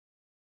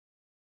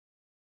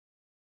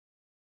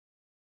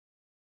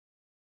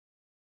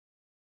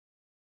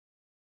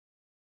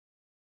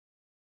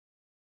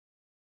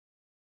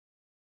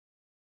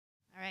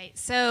right,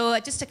 so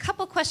just a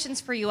couple questions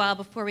for you all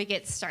before we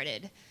get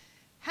started.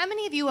 How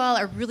many of you all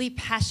are really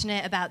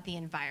passionate about the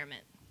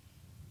environment?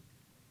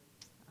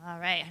 All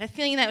right, I had a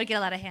feeling that would get a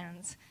lot of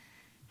hands.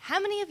 How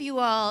many of you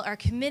all are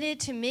committed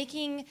to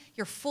making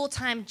your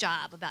full-time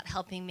job about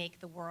helping make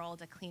the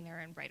world a cleaner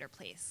and brighter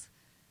place?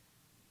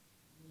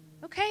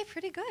 Okay,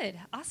 pretty good,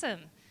 awesome.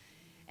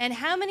 And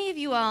how many of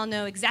you all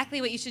know exactly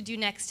what you should do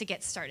next to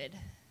get started?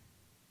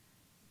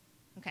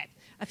 Okay,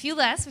 a few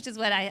less, which is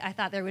what I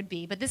thought there would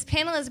be, but this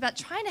panel is about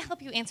trying to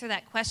help you answer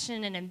that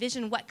question and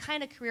envision what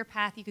kind of career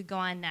path you could go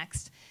on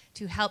next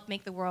to help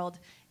make the world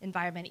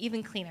environment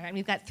even cleaner. And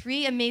we've got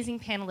three amazing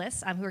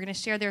panelists who are going to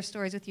share their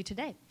stories with you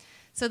today.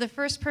 So the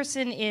first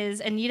person is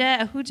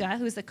Anita Ahuja,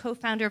 who is the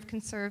co-founder of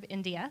Conserve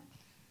India.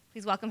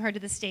 Please welcome her to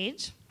the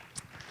stage.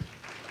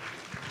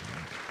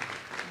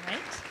 All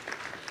right.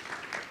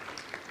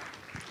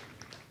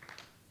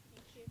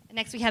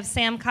 Next, we have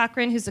Sam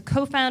Cochran, who's the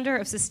co-founder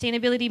of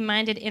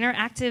Sustainability-Minded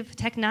Interactive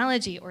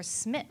Technology, or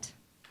SMIT.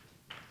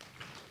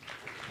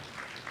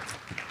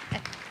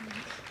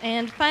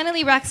 And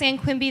finally, Roxanne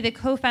Quimby, the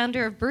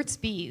co-founder of Burt's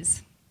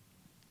Bees.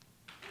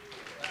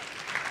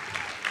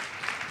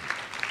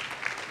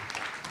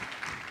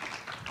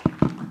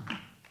 All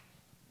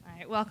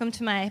right, welcome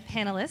to my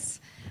panelists.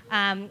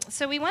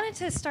 So we wanted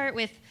to start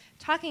with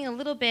talking a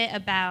little bit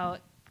about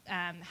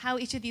how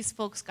each of these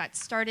folks got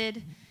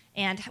started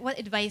and what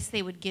advice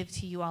they would give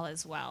to you all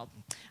as well.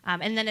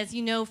 And then, as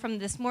you know from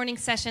this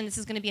morning's session, this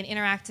is going to be an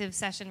interactive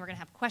session. We're going to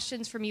have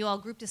questions from you all,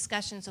 group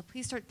discussion, so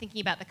please start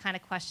thinking about the kind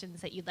of questions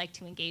that you'd like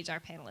to engage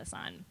our panelists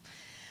on.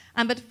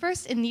 But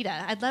first,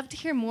 Anita, I'd love to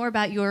hear more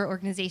about your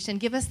organization.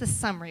 Give us the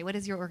summary. What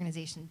does your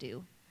organization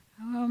do?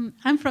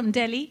 I'm from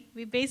Delhi.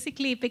 We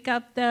basically pick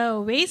up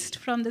the waste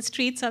from the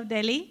streets of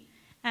Delhi.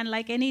 And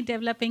like any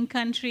developing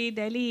country,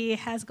 Delhi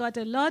has got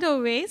a lot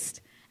of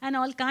waste. And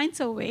all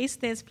kinds of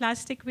waste. There's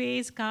plastic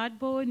waste,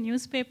 cardboard,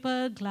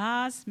 newspaper,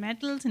 glass,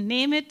 metals,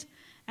 name it,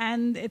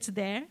 and it's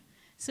there.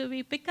 So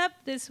we pick up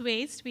this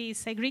waste, we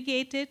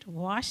segregate it,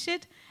 wash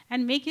it,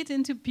 and make it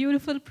into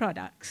beautiful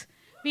products.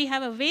 We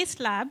have a waste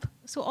lab,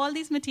 so all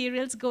these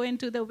materials go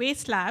into the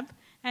waste lab,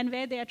 and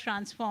where they are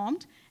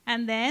transformed,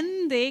 and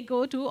then they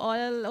go to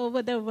all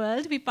over the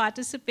world. We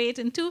participate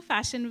in 2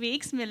 fashion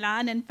weeks,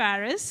 Milan and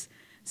Paris.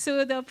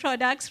 So the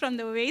products from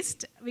the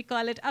waste, we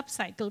call it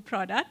upcycle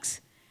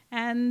products.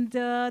 And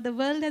the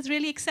world has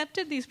really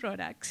accepted these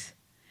products.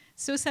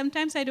 So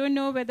sometimes I don't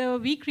know whether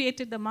we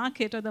created the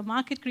market or the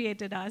market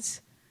created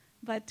us,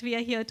 but we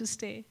are here to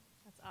stay.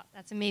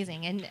 That's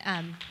amazing. And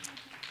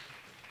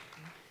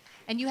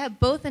you have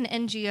both an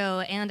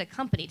NGO and a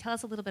company. Tell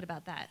us a little bit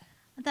about that.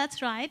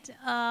 That's right.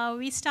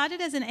 We started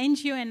as an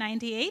NGO in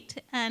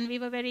 '98, and we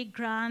were very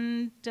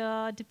grant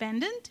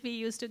dependent. We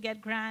used to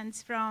get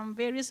grants from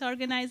various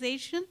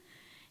organizations.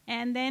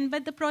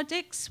 But the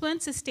projects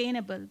weren't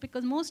sustainable,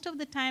 because most of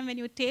the time when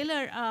you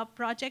tailor a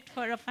project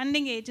for a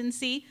funding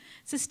agency,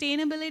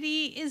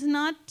 sustainability is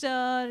not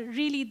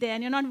really there,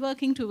 and you're not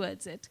working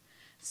towards it.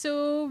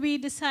 So we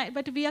decide,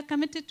 but we are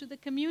committed to the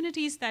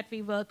communities that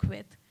we work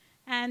with.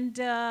 And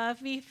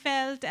we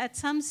felt at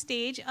some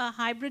stage a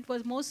hybrid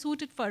was more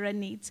suited for our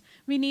needs.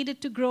 We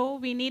needed to grow,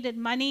 we needed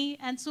money,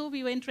 and so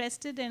we were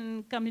interested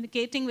in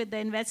communicating with the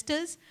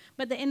investors.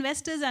 But the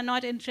investors are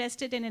not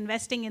interested in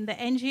investing in the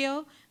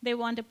NGO. They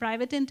want a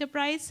private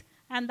enterprise,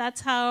 and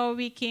that's how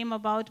we came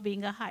about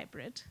being a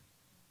hybrid.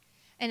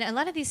 And a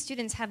lot of these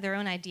students have their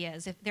own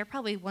ideas. If they're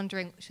probably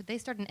wondering, should they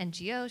start an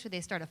NGO? Should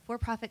they start a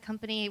for-profit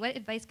company? What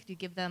advice could you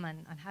give them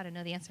on how to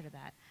know the answer to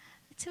that?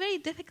 It's a very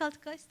difficult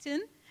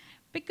question.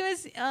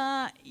 Because,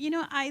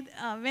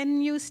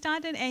 when you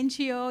start an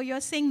NGO,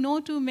 you're saying no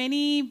to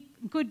many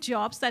good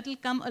jobs that will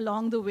come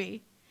along the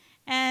way.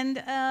 And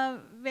an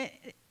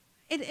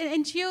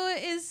NGO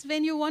is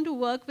when you want to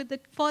work with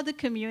for the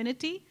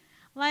community,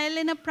 while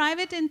in a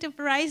private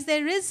enterprise,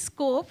 there is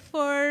scope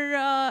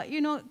for,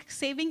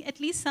 saving at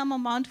least some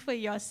amount for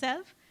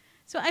yourself.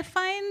 So I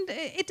find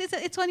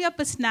it's on your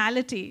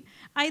personality.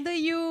 Either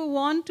you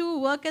want to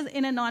work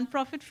in a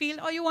non-profit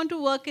field or you want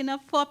to work in a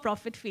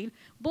for-profit field.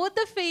 Both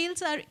the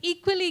fields are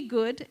equally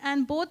good,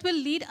 and both will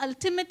lead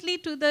ultimately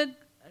to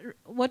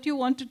what you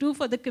want to do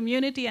for the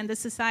community and the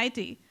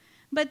society.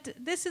 But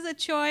this is a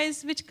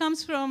choice which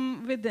comes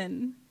from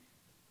within.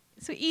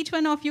 So each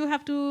one of you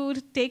have to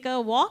take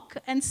a walk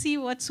and see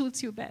what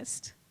suits you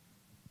best.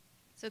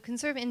 So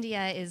Conserve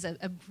India is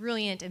a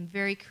brilliant and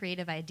very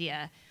creative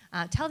idea.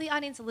 Tell the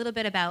audience a little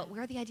bit about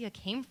where the idea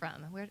came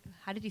from.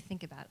 How did you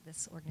think about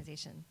this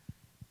organization?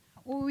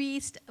 We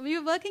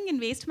were working in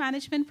waste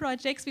management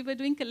projects. We were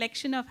doing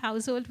collection of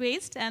household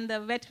waste, and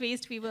the wet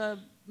waste we were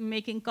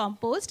making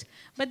compost.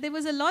 But there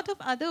was a lot of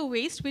other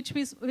waste which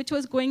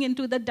was going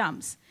into the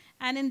dumps.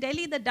 And in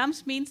Delhi, the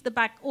dumps means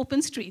the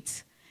open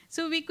streets.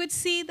 So we could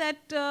see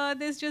that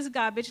there's just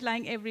garbage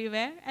lying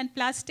everywhere, and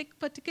plastic,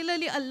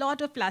 particularly a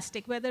lot of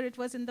plastic, whether it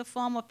was in the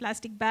form of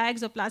plastic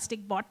bags or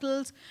plastic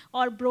bottles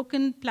or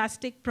broken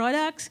plastic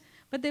products,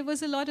 but there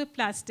was a lot of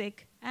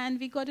plastic.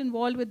 And we got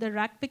involved with the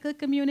rag picker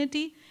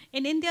community.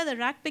 In India, the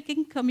rag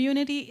picking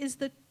community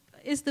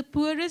is the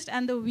poorest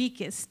and the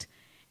weakest,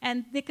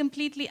 and they're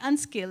completely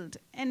unskilled.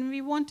 And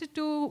we wanted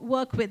to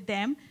work with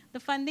them. The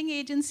funding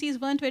agencies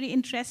weren't very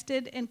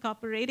interested in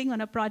cooperating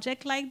on a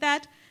project like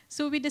that,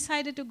 so we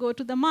decided to go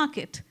to the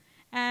market.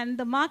 And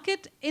the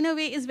market, in a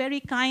way, is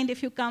very kind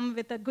if you come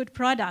with a good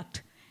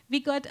product. We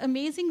got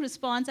amazing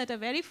response at a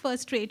very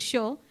first trade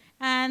show,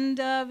 and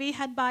we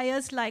had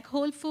buyers like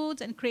Whole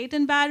Foods and Crate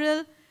and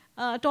Barrel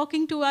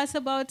talking to us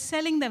about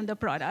selling them the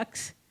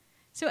products.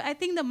 So I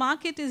think the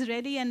market is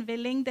ready and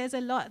willing. There's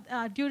a lot.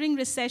 During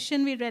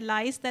recession, we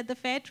realized that the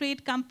fair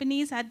trade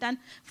companies had done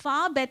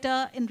far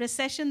better in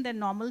recession than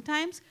normal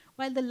times,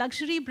 while the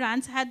luxury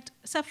brands had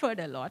suffered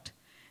a lot.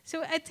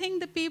 So I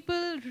think the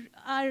people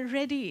are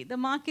ready. The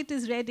market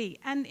is ready.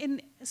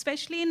 And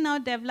especially in our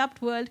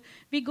developed world,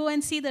 we go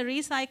and see the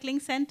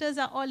recycling centers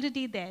are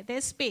already there.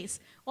 There's space.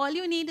 All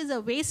you need is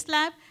a waste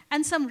lab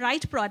and some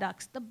right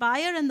products. The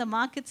buyer and the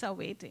markets are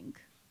waiting.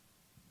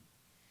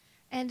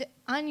 And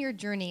on your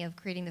journey of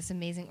creating this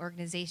amazing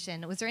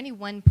organization, was there any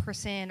one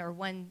person or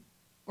one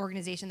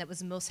organization that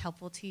was most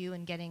helpful to you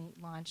in getting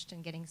launched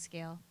and getting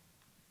scale?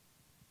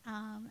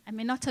 I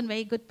may not sound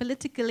very good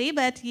politically,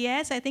 but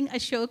yes, I think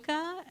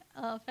Ashoka,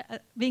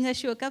 being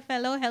Ashoka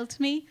fellow helped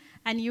me,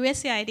 and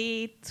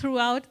USAID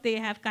throughout, they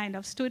have kind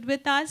of stood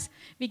with us.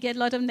 We get a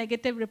lot of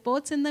negative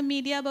reports in the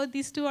media about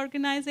these two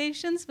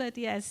organizations, but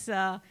yes,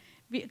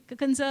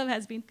 Conserve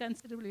has been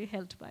considerably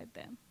helped by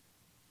them.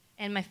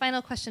 And my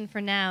final question for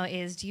now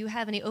is, do you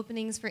have any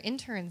openings for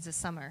interns this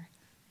summer?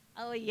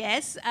 Oh,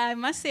 yes. I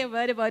must say a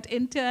word about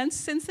interns.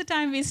 Since the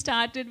time we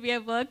started, we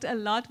have worked a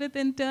lot with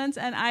interns,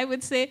 and I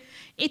would say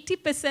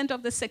 80%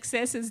 of the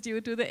success is due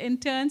to the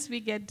interns. We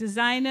get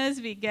designers,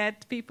 we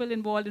get people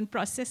involved in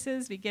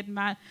processes, we get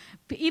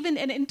even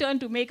an intern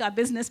to make our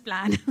business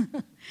plan.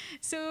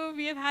 So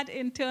we have had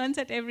interns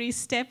at every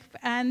step,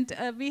 and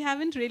we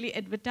haven't really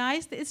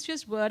advertised. It's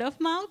just word of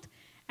mouth.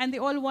 And they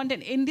all want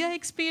an India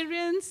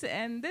experience.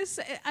 And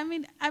this, I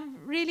mean, I've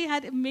really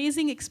had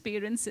amazing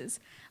experiences.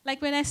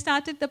 Like when I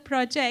started the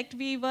project,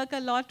 we work a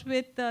lot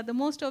with the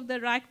most of the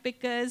rag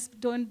pickers.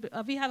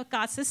 We have a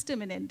caste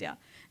system in India.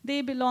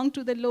 They belong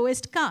to the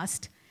lowest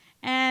caste.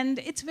 And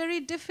it's very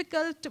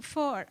difficult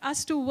for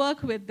us to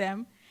work with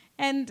them.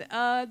 And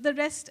the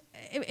rest,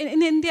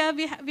 in India,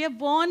 we are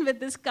born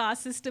with this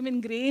caste system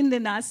ingrained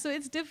in us. So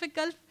it's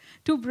difficult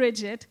to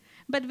bridge it.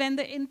 But when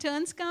the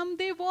interns come,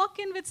 they walk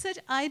in with such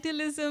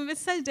idealism, with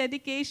such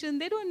dedication.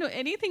 They don't know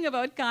anything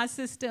about caste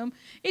system.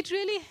 It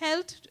really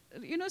helped,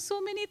 you know,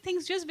 so many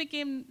things just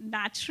became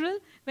natural.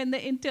 When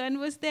the intern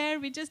was there,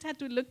 we just had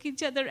to look at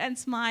each other and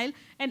smile,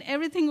 and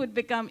everything would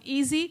become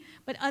easy.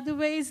 But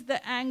otherwise,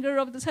 the anger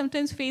of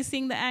sometimes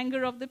facing the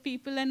anger of the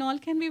people and all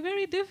can be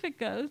very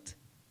difficult.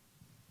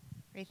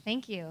 Great,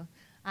 thank you.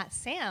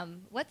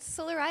 Sam, what's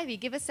Solar Ivy?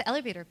 Give us the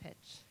elevator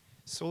pitch.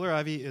 Solar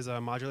Ivy is a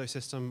modular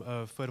system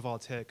of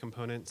photovoltaic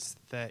components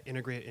that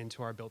integrate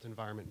into our built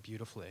environment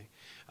beautifully.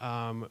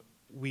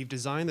 We've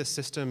designed the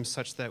system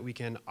such that we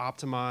can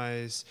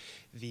optimize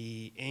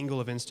the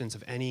angle of incidence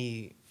of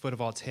any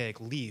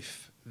photovoltaic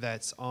leaf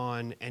that's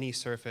on any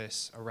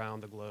surface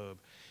around the globe.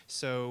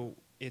 So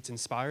it's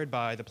inspired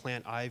by the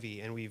plant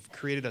ivy, and we've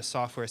created a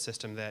software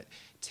system that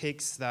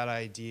takes that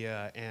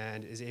idea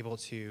and is able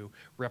to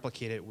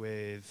replicate it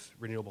with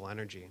renewable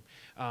energy.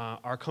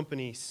 Our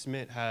company,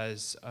 SMIT,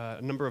 has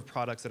a number of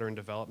products that are in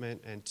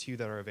development and 2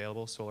 that are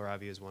available. Solar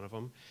Ivy is one of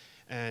them.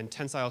 And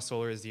Tensile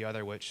Solar is the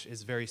other, which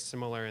is very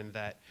similar in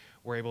that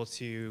we're able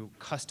to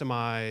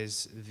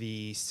customize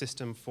the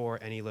system for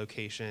any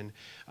location.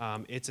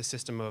 It's a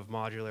system of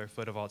modular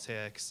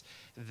photovoltaics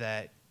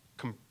that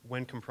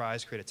when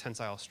comprised, create a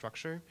tensile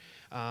structure.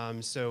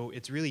 So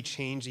it's really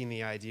changing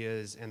the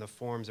ideas and the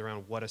forms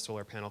around what a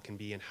solar panel can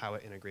be and how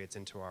it integrates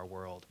into our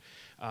world.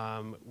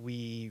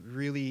 We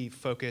really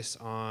focus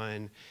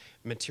on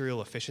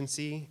material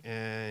efficiency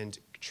and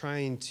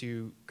trying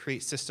to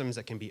create systems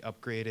that can be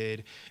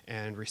upgraded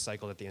and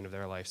recycled at the end of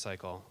their life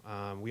cycle.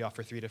 We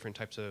offer 3 different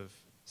types of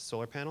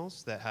solar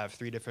panels that have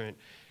 3 different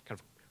kind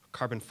of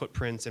carbon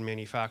footprints in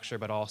manufacture,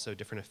 but also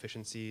different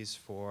efficiencies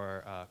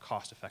for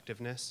cost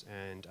effectiveness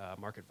and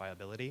market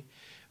viability.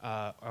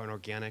 An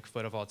organic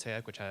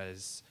photovoltaic, which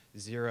has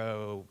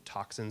 0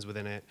 toxins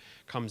within it,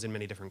 comes in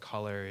many different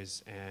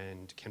colors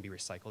and can be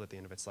recycled at the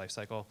end of its life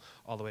cycle,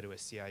 all the way to a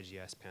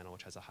CIGS panel,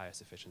 which has the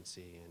highest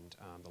efficiency and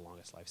the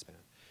longest lifespan.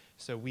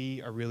 So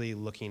we are really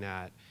looking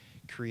at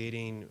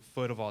creating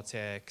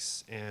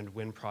photovoltaics and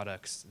wind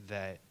products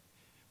that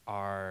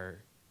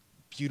are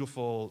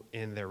beautiful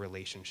in their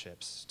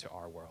relationships to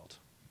our world.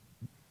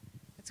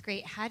 That's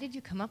great. How did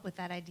you come up with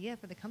that idea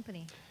for the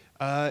company?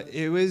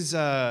 It was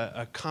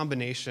a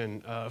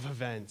combination of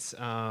events.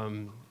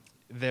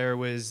 There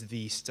was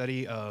the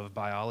study of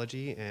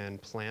biology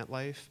and plant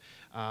life.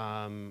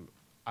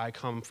 I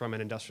come from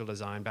an industrial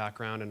design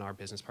background, and our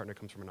business partner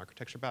comes from an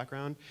architecture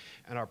background,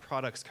 and our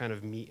products kind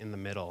of meet in the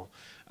middle.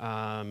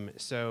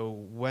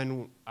 So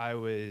when I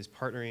was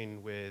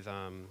partnering with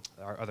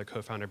our other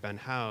co-founder, Ben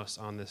House,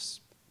 on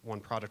this one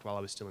project while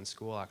I was still in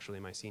school, actually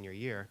my senior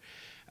year,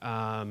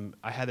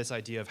 I had this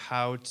idea of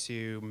how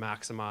to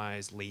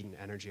maximize latent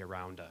energy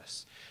around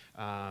us.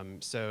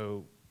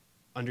 So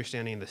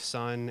understanding the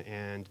sun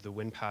and the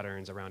wind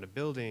patterns around a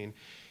building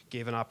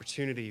gave an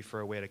opportunity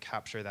for a way to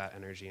capture that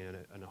energy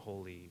in a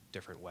wholly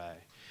different way.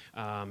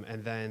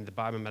 And then the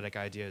biomimetic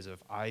ideas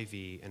of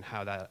ivy and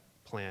how that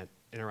plant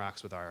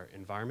interacts with our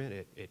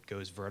environment. It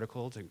goes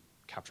vertical to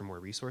capture more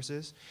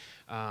resources.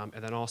 And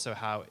then also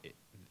how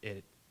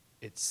it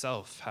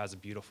itself has a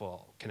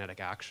beautiful kinetic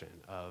action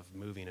of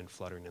moving and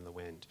fluttering in the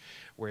wind.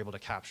 We're able to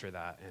capture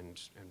that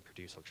and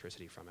produce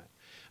electricity from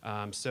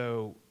it.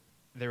 So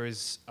there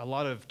was a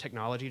lot of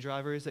technology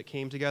drivers that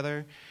came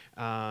together,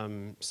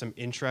 some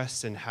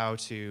interest in how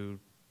to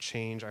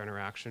change our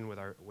interaction with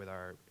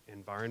our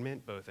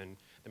environment, both in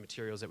the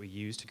materials that we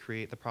use to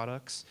create the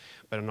products,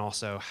 but in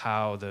also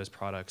how those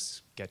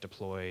products get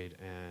deployed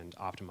and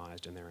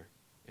optimized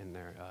in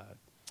their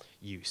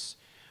use.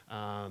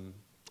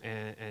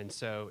 And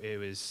so it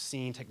was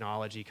seeing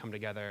technology come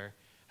together,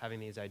 having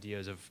these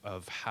ideas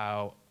of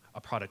how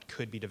a product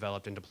could be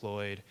developed and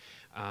deployed,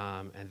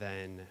 and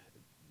then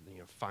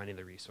finding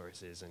the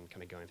resources and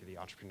kind of going through the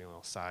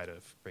entrepreneurial side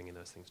of bringing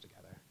those things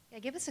together. Yeah,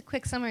 give us a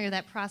quick summary of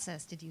that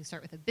process. Did you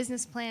start with a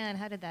business plan?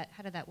 How did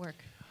that work?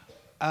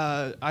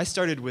 I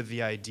started with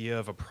the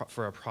idea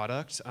for a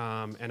product,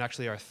 and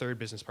actually our third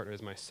business partner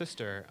is my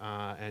sister,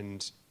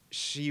 and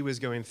she was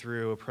going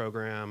through a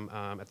program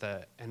at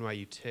the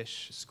NYU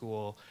Tisch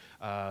School,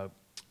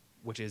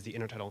 which is the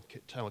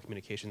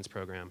Telecommunications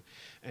program,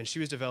 and she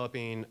was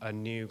developing a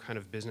new kind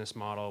of business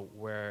model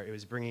where it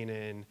was bringing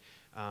in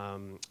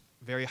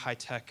very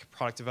high-tech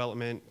product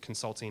development,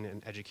 consulting,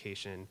 and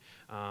education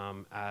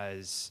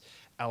as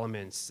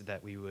elements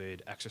that we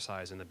would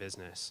exercise in the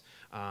business.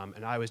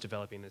 And I was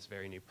developing this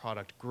very new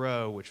product,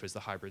 Grow, which was the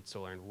hybrid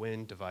solar and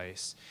wind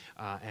device,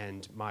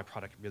 and my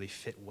product really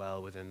fit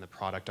well within the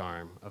product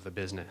arm of the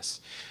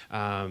business.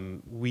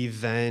 We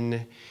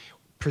then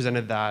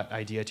presented that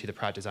idea to the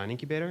Pratt Design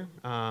Incubator,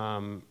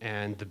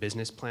 and the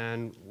business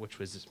plan, which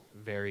was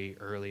very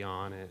early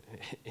on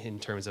in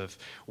terms of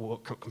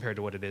compared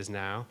to what it is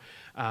now.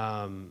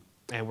 And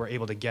we're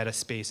able to get a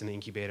space in the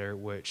incubator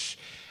which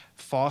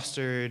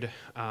fostered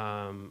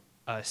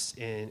us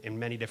in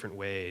many different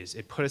ways.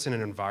 It put us in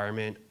an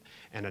environment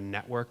and a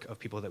network of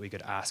people that we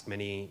could ask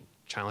many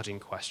challenging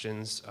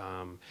questions,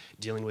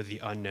 dealing with the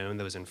unknown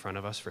that was in front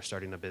of us for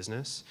starting a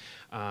business,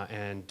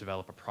 and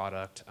develop a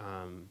product.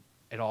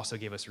 It also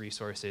gave us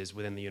resources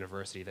within the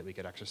university that we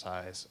could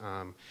exercise.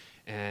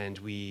 And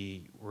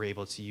we were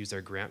able to use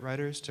their grant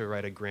writers to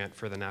write a grant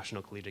for the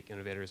National Collegiate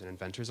Innovators and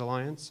Inventors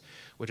Alliance,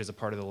 which is a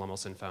part of the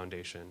Lemelson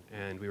Foundation.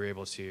 And we were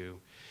able to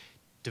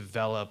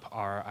develop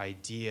our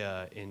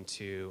idea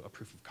into a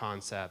proof of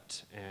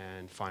concept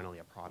and finally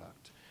a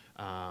product.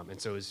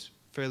 And so it was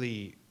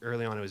fairly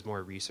early on, it was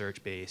more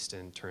research-based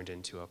and turned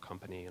into a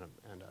company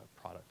and a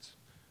product.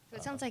 So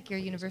it sounds like your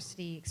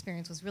university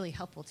experience was really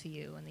helpful to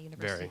you and the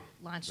university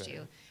launched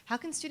you. How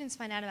can students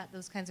find out about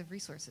those kinds of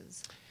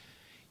resources?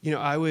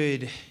 I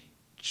would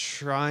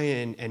try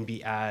and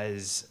be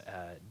as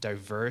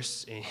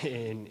diverse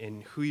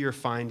in who you're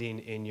finding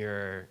in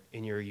your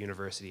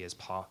university as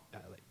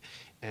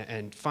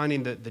and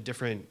finding the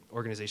different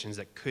organizations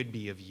that could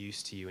be of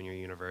use to you in your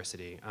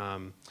university.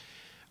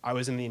 I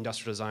was in the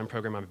industrial design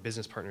program. My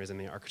business partner is in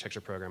the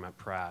architecture program at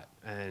Pratt,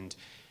 and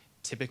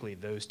typically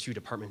those two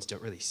departments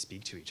don't really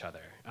speak to each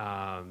other.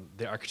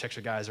 The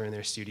architecture guys are in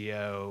their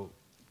studio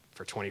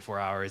for 24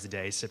 hours a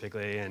day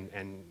typically,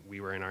 and we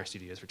were in our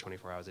studios for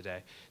 24 hours a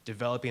day,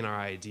 developing our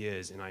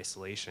ideas in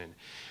isolation.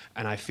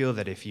 And I feel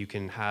that if you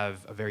can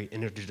have a very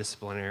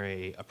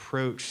interdisciplinary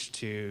approach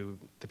to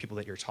the people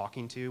that you're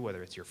talking to,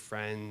 whether it's your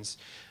friends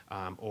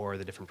or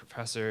the different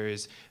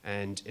professors,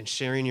 and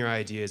sharing your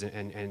ideas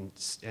and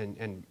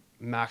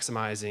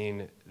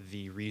maximizing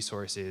the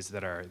resources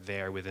that are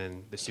there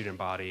within the student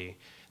body,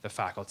 the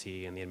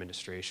faculty, and the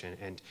administration,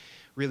 and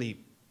really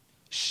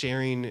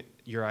sharing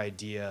your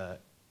idea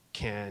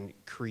can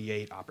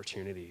create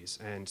opportunities.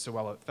 And so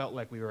while it felt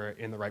like we were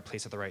in the right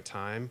place at the right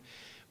time,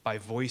 by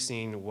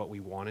voicing what we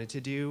wanted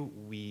to do,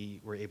 we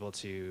were able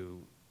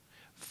to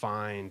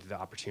find the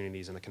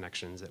opportunities and the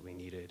connections that we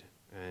needed,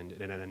 and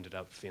it ended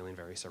up feeling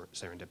very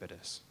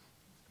serendipitous.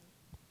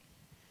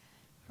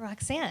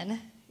 Roxanne,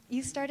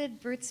 you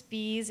started Burt's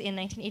Bees in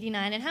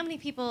 1989, and how many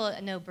people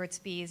know Burt's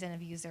Bees and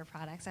have used their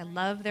products? I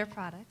love their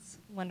products,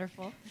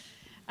 wonderful.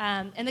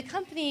 And the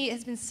company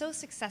has been so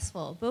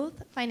successful,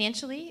 both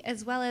financially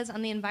as well as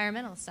on the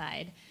environmental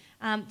side.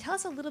 Tell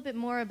us a little bit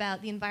more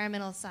about the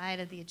environmental side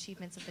of the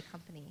achievements of the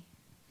company.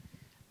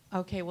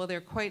 Okay, well,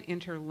 they're quite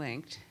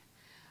interlinked,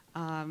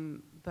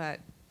 but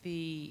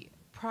the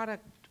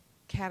product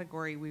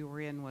category we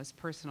were in was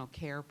personal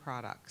care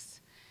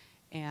products.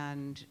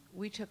 And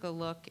we took a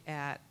look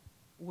at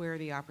where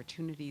the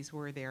opportunities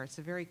were there. It's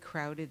a very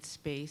crowded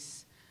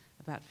space.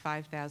 About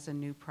 5,000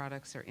 new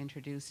products are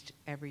introduced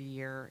every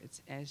year.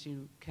 It's, as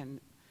you can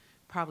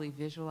probably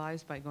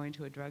visualize by going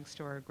to a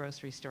drugstore or a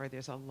grocery store,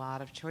 there's a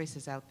lot of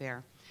choices out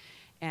there.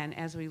 And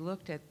as we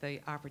looked at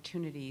the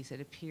opportunities, it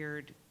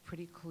appeared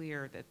pretty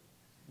clear that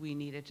we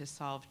needed to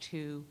solve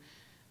two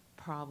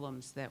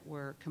problems that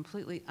were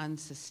completely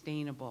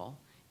unsustainable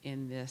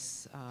in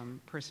this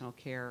personal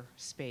care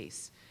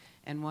space.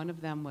 And one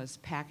of them was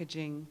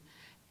packaging,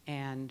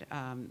 and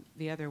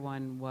the other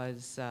one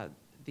was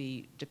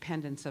the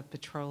dependence of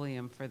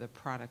petroleum for the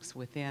products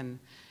within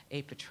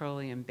a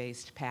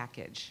petroleum-based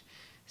package.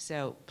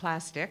 So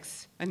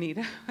plastics,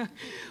 Anita,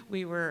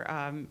 we were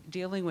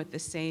dealing with the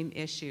same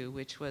issue,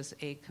 which was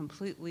a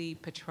completely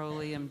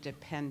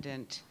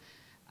petroleum-dependent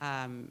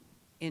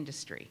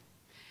industry.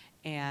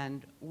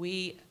 And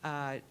we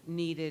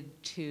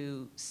needed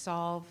to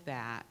solve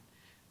that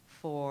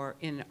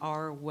in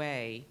our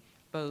way,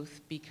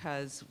 both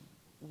because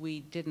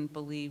we didn't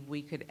believe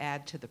we could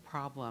add to the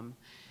problem,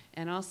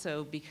 and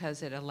also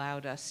because it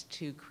allowed us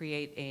to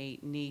create a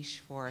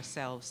niche for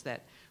ourselves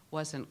that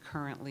wasn't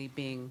currently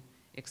being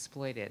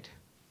exploited.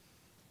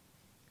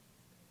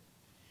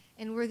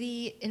 And were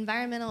the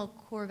environmental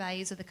core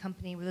values of the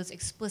company, were those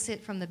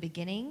explicit from the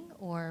beginning,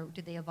 or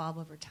did they evolve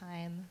over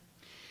time?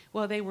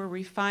 Well, they were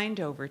refined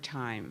over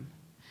time,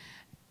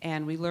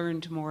 and we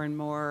learned more and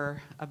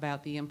more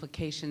about the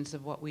implications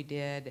of what we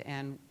did,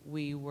 and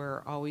we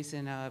were always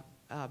in a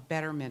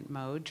betterment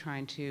mode,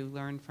 trying to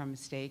learn from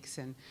mistakes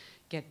and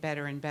get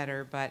better and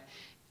better. But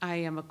I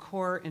am a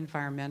core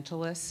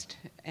environmentalist,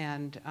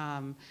 and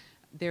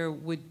there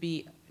would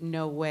be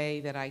no way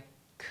that I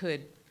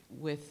could,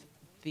 with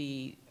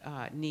the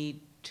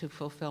need to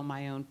fulfill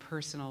my own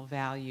personal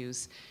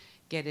values,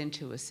 get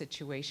into a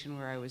situation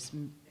where I was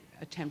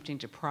attempting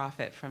to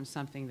profit from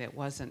something that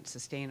wasn't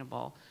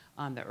sustainable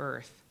on the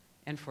earth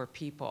and for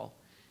people.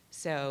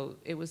 So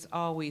it was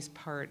always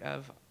part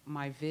of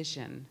my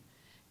vision,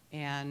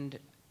 and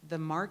the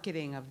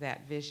marketing of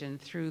that vision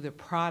through the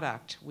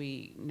product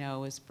we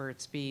know as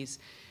Burt's Bees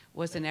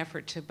was an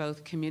effort to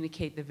both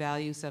communicate the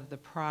values of the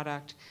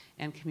product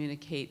and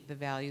communicate the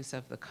values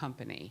of the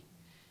company,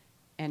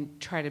 and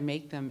try to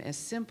make them as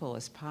simple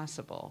as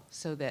possible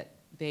so that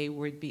they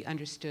would be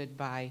understood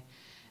by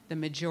the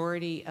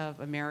majority of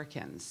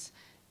Americans.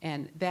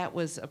 And that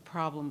was a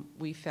problem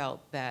we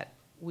felt, that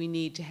we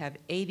need to have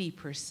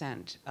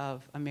 80%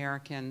 of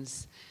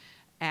Americans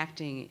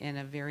acting in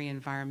a very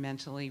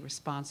environmentally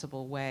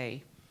responsible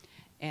way,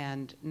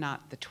 and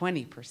not the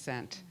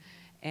 20%.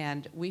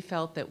 And we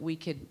felt that we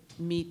could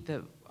meet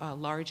the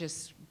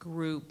largest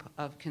group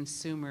of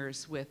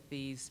consumers with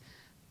these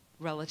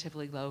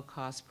relatively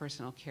low-cost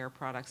personal care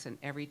products, and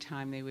every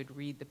time they would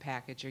read the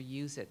package or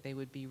use it, they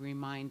would be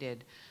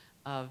reminded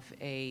of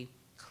a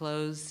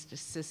closed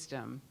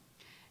system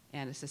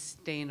and a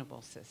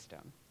sustainable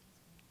system.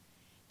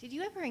 Did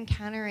you ever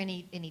encounter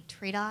any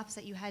trade-offs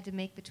that you had to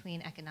make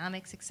between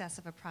economic success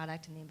of a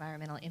product and the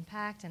environmental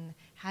impact, and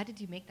how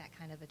did you make that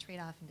kind of a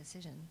trade-off and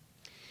decision?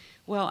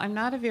 Well, I'm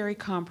not a very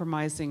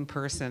compromising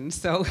person,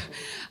 so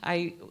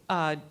I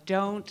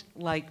don't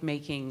like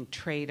making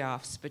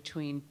trade-offs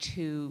between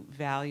two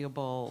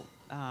valuable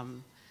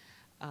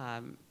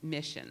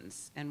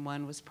missions. And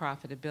one was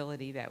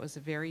profitability. That was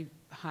a very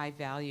high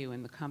value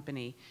in the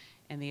company,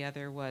 and the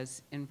other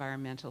was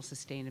environmental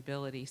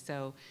sustainability.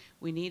 So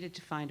we needed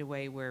to find a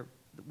way where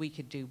we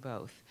could do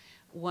both.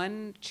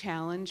 One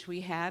challenge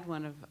we had,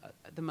 one of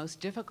the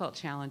most difficult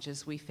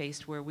challenges we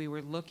faced, where we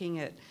were looking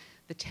at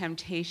the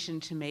temptation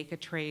to make a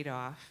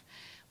trade-off,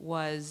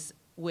 was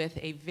with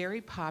a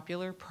very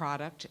popular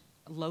product,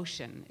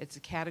 lotion. It's a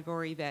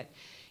category that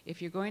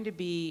if you're going to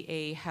be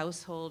a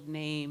household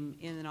name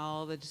in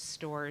all the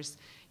stores,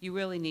 you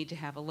really need to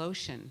have a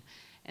lotion.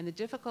 And the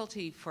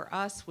difficulty for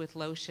us with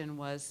lotion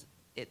was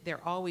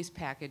they're always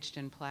packaged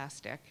in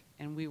plastic,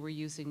 and we were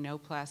using no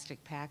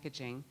plastic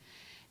packaging,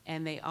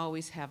 and they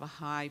always have a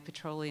high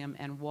petroleum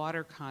and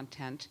water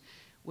content,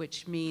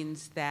 which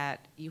means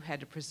that you had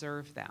to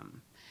preserve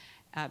them.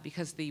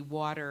 Because the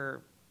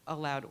water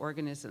allowed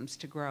organisms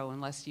to grow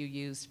unless you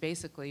used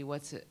basically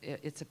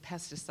it's a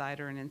pesticide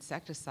or an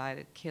insecticide.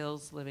 It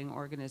kills living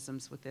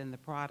organisms within the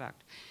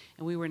product.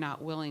 And we were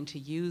not willing to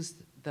use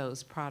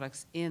those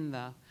products in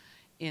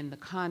the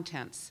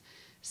contents.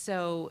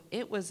 So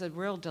it was a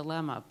real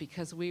dilemma,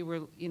 because we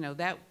were,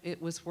 that it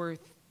was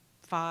worth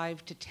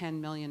 $5 to $10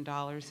 million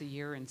a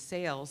year in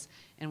sales,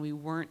 and we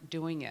weren't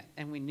doing it,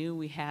 and we knew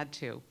we had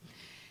to.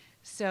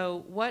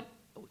 So what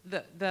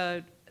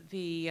the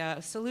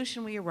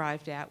solution we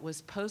arrived at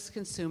was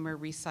post-consumer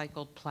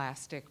recycled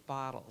plastic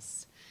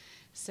bottles.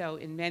 So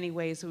in many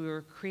ways, we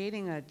were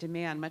creating a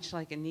demand, much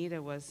like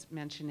Anita was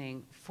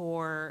mentioning,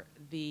 for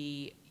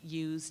the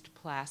used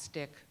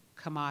plastic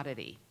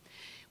commodity.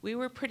 We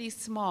were pretty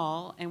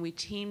small, and we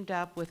teamed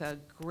up with a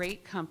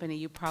great company,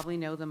 you probably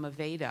know them,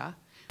 Aveda,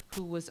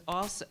 who was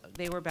also,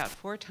 they were about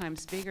 4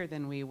 times bigger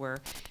than we were,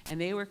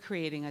 and they were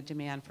creating a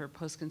demand for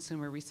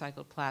post-consumer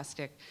recycled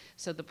plastic.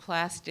 So the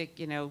plastic,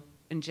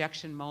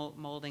 injection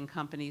molding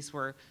companies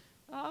were,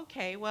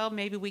 okay, well,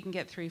 maybe we can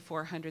get 300,000 to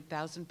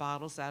 400,000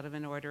 bottles out of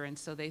an order, and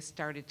so they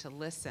started to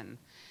listen.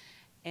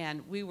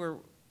 And we were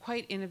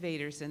quite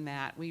innovators in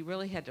that. We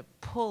really had to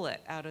pull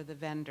it out of the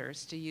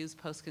vendors to use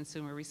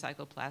post-consumer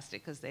recycled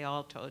plastic because they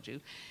all told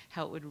you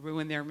how it would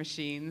ruin their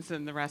machines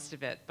and the rest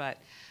of it, but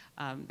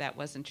that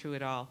wasn't true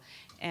at all.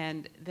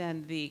 And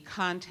then the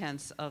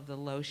contents of the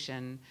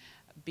lotion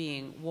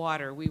being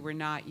water, we were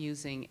not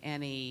using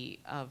any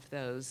of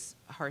those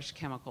harsh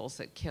chemicals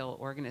that kill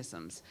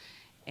organisms.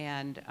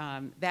 And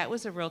that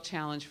was a real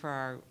challenge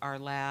for our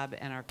lab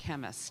and our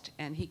chemist.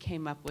 And he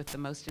came up with the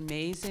most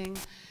amazing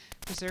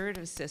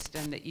preservative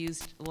system that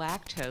used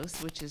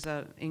lactose, which is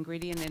an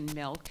ingredient in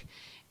milk,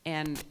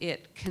 and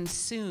it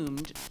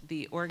consumed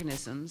the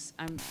organisms.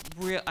 I'm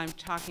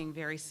talking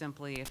very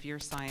simply. If you're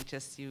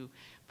scientists, you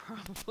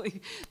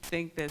probably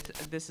think that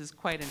this is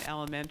quite an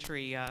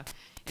elementary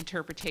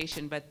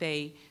interpretation, but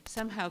they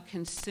somehow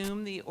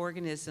consume the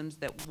organisms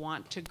that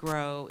want to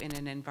grow in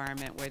an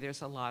environment where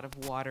there's a lot of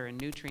water and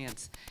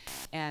nutrients.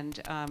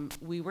 And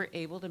we were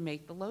able to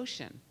make the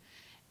lotion.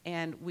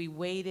 And we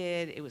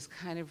waited. It was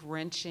kind of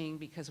wrenching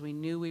because we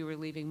knew we were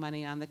leaving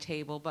money on the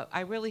table, but I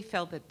really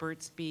felt that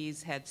Burt's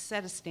Bees had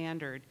set a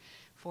standard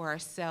for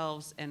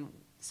ourselves and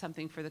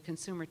something for the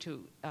consumer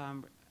to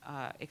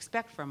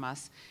expect from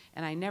us,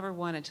 and I never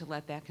wanted to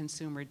let that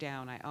consumer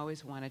down. I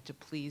always wanted to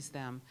please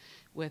them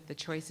with the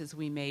choices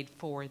we made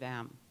for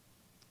them.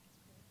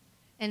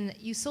 And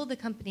you sold the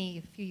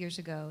company a few years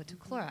ago to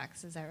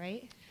Clorox, is that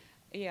right?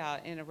 Yeah,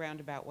 in a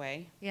roundabout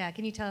way. Yeah,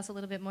 can you tell us a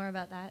little bit more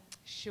about that?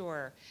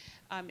 Sure.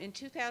 In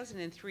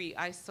 2003,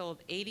 I sold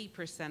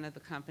 80% of the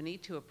company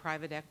to a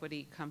private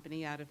equity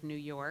company out of New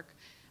York.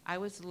 I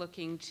was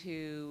looking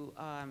to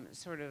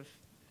sort of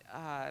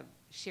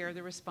share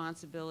the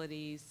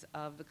responsibilities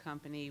of the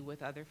company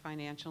with other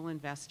financial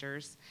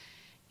investors,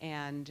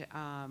 and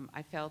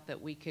I felt that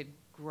we could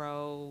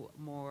grow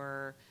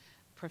more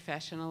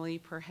professionally,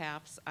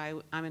 perhaps.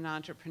 I'm an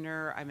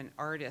entrepreneur, I'm an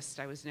artist.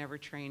 I was never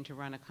trained to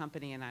run a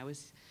company, and I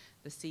was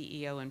the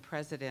CEO and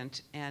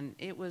president, and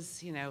it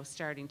was, you know,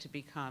 starting to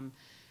become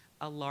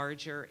a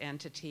larger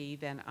entity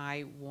than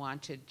I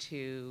wanted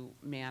to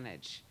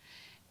manage.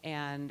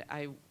 And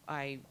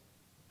I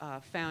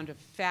found a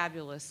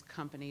fabulous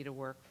company to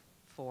work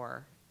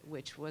for,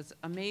 which was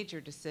a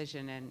major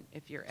decision, and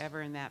if you're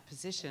ever in that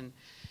position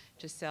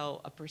to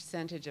sell a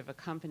percentage of a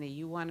company,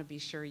 you want to be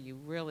sure you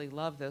really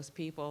love those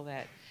people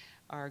that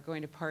are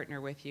going to partner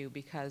with you,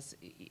 because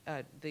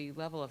the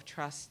level of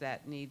trust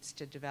that needs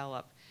to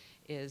develop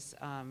is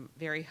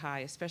very high,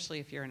 especially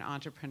if you're an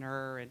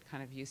entrepreneur and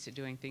kind of used to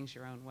doing things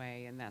your own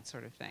way and that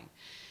sort of thing.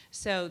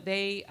 So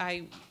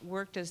I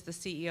worked as the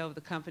CEO of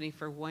the company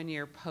for 1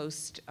 year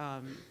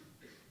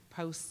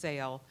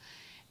post-sale,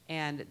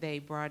 and they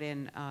brought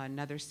in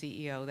another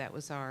CEO. That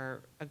was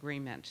our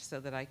agreement, so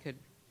that I could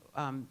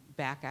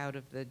back out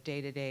of the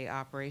day-to-day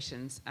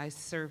operations. I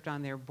served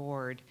on their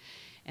board,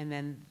 and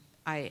then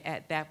I,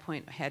 at that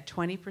point, had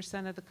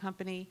 20% of the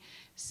company,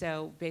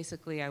 so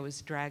basically I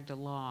was dragged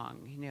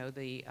along. You know,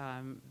 the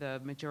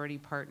majority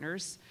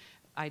partners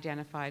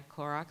identified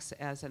Clorox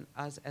as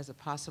a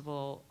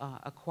possible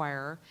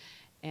acquirer,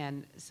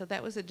 and so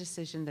that was a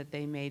decision that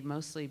they made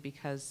mostly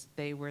because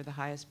they were the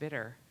highest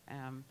bidder,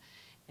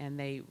 and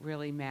they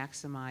really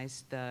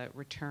maximized the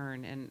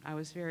return, and I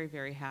was very,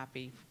 very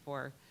happy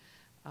for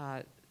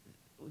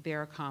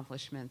their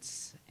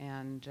accomplishments.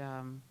 And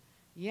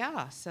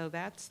yeah, so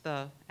that's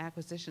the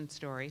acquisition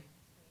story.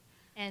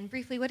 And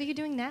briefly, what are you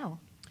doing now?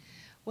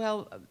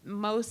 Well,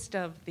 most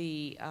of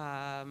the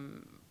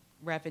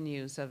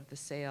revenues of the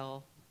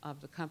sale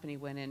of the company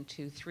went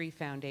into 3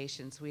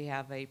 foundations. We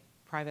have a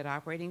private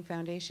operating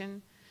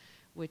foundation,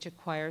 which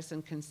acquires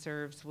and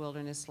conserves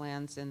wilderness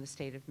lands in the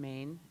state of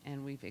Maine,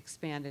 and we've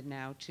expanded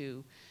now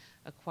to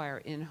acquire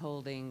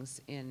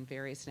in-holdings in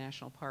various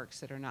national parks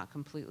that are not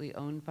completely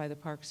owned by the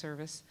Park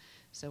Service.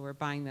 So we're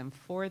buying them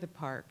for the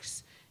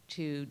parks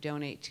to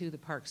donate to the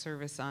Park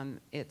Service on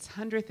its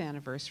 100th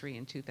anniversary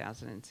in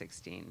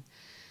 2016.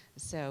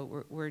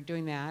 So we're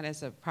doing that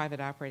as a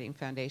private operating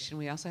foundation.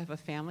 We also have a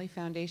family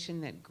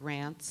foundation that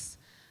grants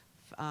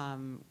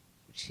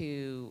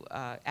to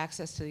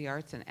access to the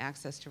arts and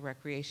access to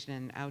recreation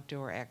and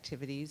outdoor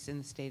activities in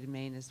the state of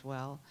Maine as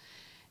well.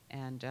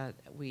 And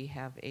we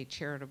have a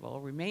charitable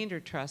remainder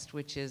trust,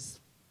 which is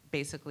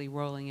basically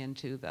rolling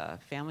into the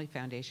family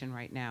foundation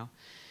right now.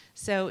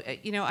 So,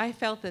 you know, I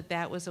felt that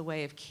that was a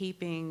way of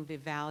keeping the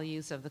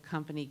values of the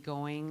company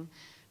going,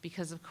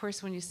 because of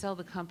course when you sell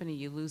the company,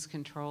 you lose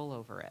control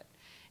over it.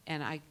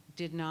 And I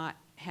did not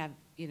have,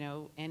 you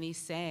know, any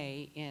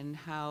say in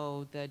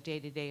how the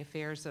day-to-day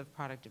affairs of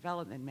product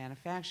development,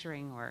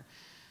 manufacturing, or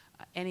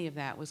any of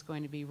that was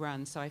going to be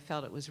run. So I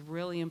felt it was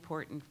really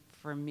important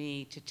for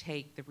me to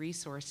take the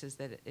resources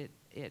that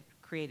it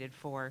created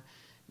for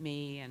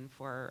me and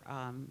for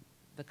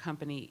the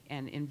company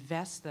and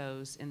invest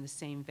those in the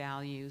same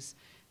values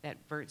that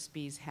Burt's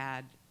Bees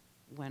had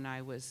when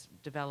I was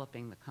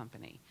developing the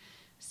company.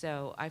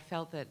 So I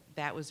felt that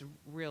that was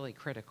really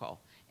critical.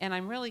 And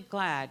I'm really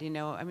glad, you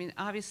know, I mean,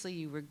 obviously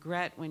you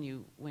regret when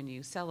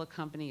you sell a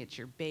company, it's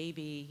your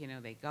baby, you know,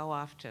 they go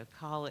off to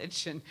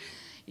college and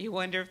you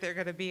wonder if they're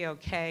going to be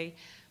okay.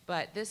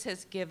 But this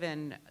has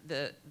given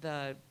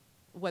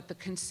what the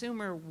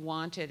consumer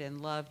wanted and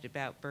loved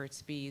about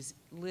Burt's Bees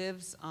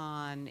lives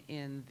on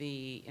in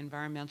the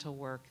environmental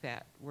work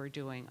that we're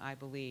doing, I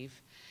believe.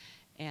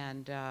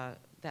 And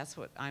that's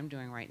what I'm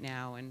doing right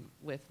now. And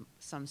with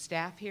some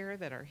staff here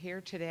that are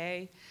here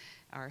today,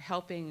 are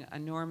helping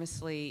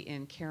enormously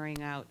in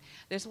carrying out.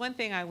 There's one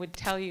thing I would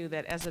tell you,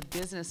 that as a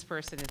business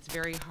person, it's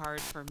very hard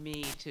for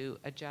me to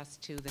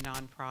adjust to the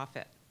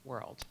nonprofit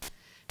world,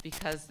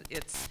 because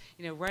it's,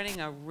 you know,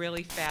 running a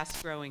really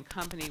fast-growing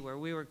company where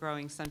we were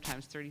growing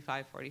sometimes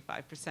 35,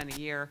 45% a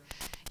year.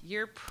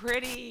 You're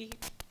pretty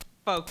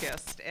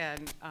focused,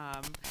 and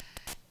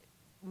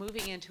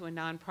moving into a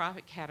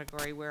nonprofit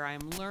category where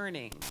I'm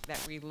learning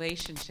that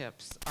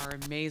relationships are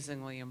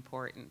amazingly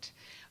important.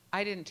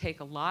 I didn't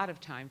take a lot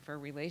of time for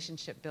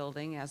relationship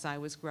building as I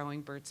was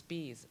growing Burt's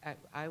Bees.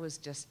 I was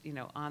just, you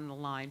know, on the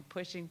line,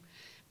 pushing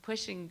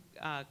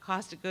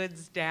cost of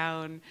goods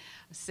down,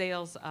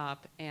 sales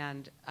up,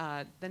 and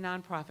the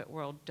nonprofit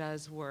world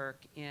does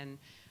work in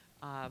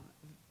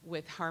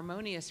with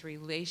harmonious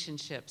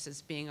relationships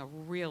as being a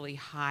really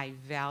high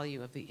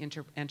value of the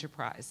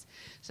enterprise.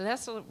 So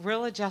that's a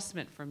real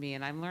adjustment for me,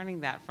 and I'm learning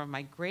that from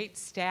my great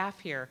staff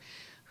here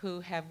who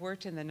have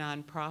worked in the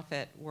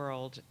nonprofit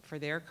world for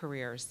their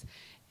careers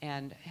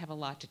and have a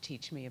lot to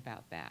teach me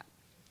about that.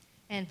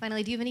 And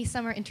finally, do you have any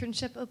summer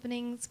internship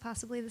openings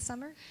possibly this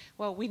summer?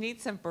 Well, we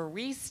need some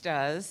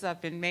baristas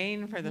up in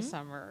Maine for the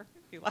summer,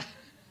 if you like.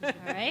 All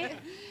right.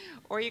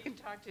 Or you can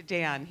talk to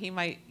Dan. He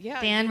might, yeah.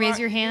 Dan, raise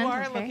your hand. You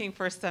are okay. looking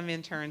for some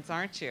interns,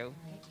 aren't you?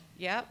 Right.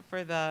 Yep,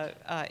 for the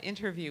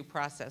interview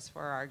process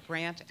for our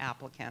grant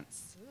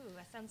applicants. Ooh,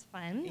 that sounds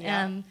fun.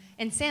 Yeah.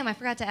 And Sam, I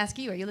forgot to ask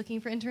you, are you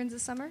looking for interns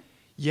this summer?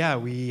 Yeah,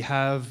 we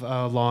have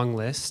a long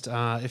list,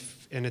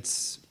 and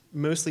it's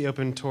mostly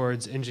open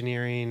towards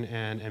engineering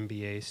and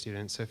MBA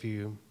students. So if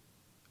you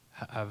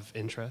have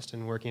interest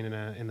in working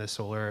in the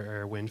solar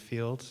or wind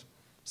field,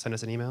 send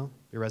us an email,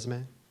 your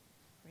resume.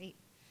 Great.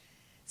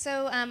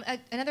 So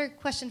another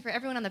question for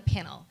everyone on the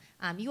panel.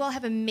 You all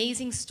have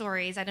amazing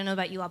stories. I don't know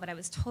about you all, but I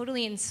was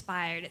totally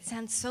inspired. It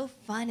sounds so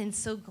fun and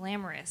so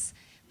glamorous.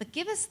 But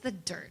give us the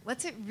dirt.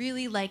 What's it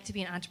really like to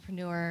be an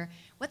entrepreneur?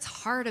 What's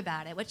hard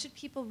about it? What should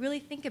people really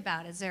think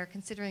about as they're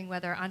considering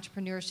whether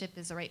entrepreneurship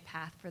is the right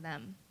path for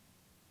them?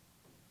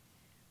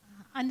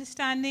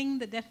 Understanding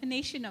the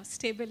definition of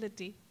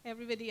stability.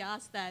 Everybody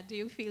asks that. Do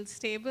you feel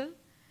stable?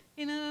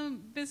 In a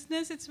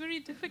business, it's very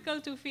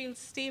difficult to feel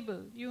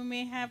stable. You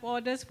may have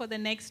orders for the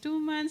next 2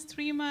 months,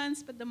 3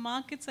 months, but the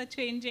markets are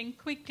changing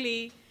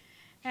quickly.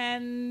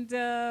 And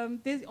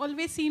there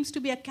always seems to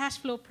be a cash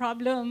flow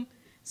problem.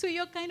 So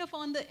you're kind of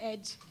on the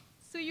edge.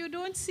 So you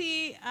don't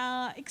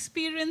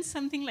experience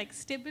something like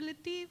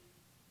stability,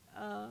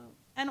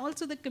 and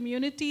also the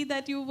community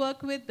that you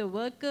work with, the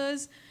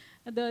workers,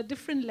 the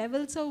different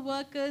levels of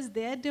workers,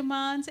 their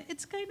demands.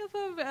 It's kind of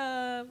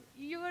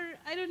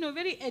I don't know,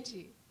 very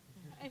edgy.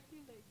 I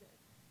feel like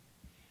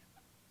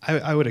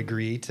that. I would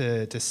agree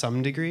to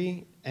some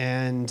degree,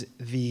 and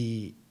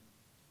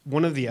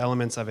one of the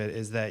elements of it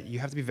is that you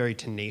have to be very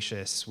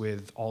tenacious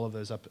with all of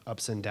those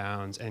ups and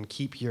downs and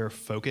keep your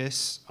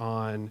focus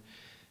on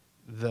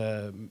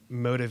the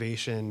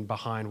motivation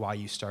behind why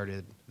you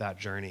started that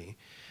journey.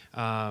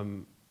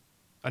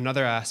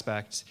 Another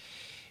aspect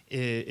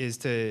is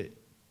to,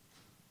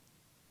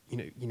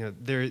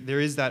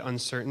 there is that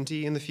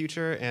uncertainty in the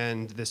future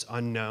and this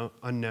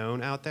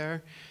unknown out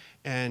there.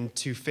 And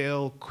to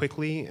fail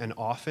quickly and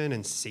often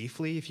and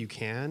safely, if you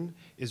can,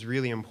 is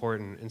really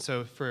important. And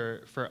so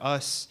for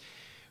us,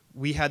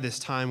 we had this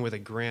time with a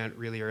grant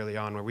really early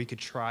on where we could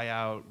try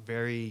out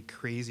very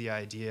crazy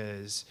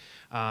ideas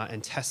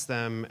and test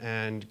them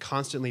and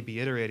constantly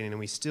be iterating. And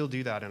we still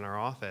do that in our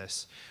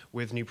office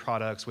with new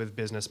products, with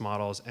business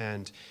models,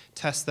 and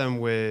test them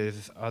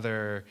with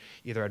other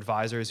either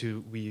advisors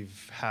who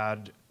we've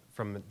had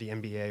from the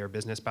MBA or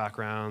business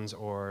backgrounds,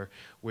 or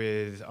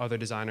with other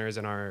designers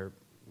in our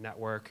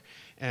network,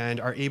 and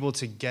are able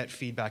to get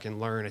feedback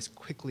and learn as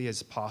quickly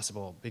as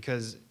possible,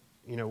 because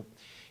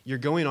you're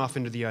going off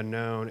into the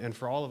unknown. And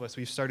for all of us,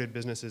 we've started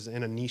businesses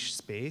in a niche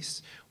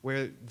space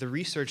where the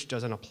research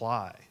doesn't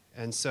apply,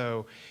 and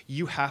so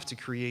you have to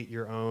create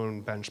your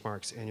own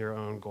benchmarks and your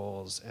own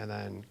goals and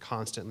then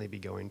constantly be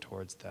going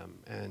towards them.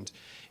 And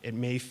it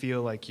may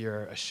feel like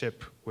you're a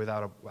ship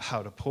without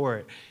how to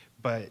port,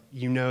 but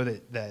you know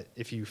that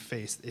if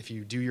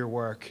you do your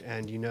work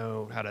and you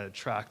know how to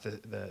track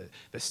the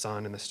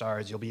sun and the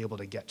stars, you'll be able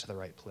to get to the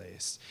right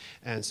place.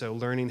 And so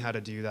learning how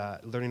to do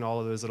that, learning all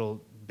of those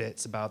little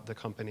bits about the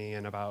company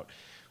and about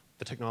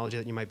the technology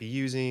that you might be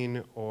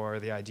using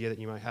or the idea that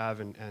you might have,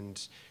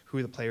 and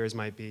who the players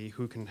might be,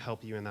 who can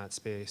help you in that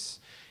space.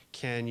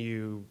 Can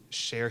you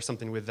share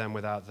something with them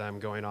without them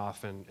going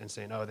off and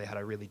saying, oh, they had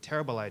a really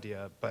terrible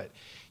idea, but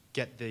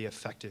get the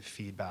effective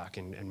feedback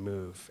and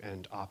move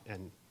and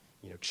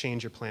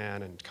change your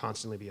plan and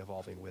constantly be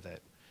evolving with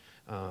it.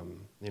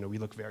 We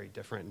look very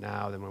different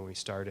now than when we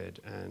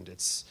started, and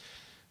it's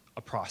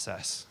a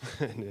process,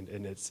 and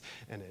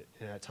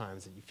at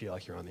times that you feel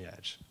like you're on the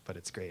edge, but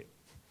it's great.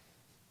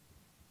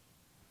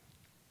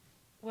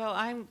 Well,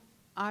 I'm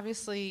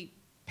obviously,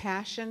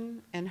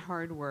 passion and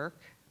hard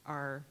work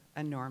are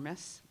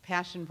enormous.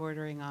 Passion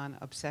bordering on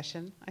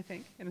obsession, I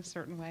think, in a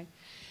certain way.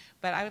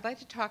 But I would like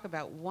to talk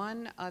about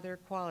one other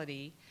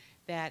quality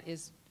that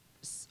is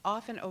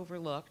often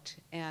overlooked,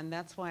 and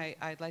that's why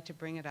I'd like to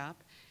bring it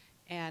up,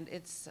 and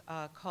it's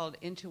called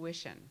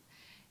intuition.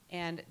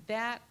 And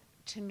that,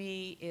 to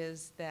me,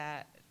 is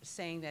that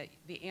saying that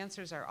the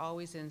answers are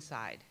always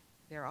inside.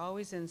 They're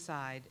always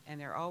inside, and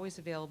they're always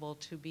available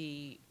to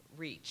be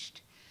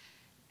reached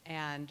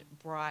and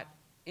brought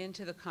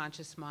into the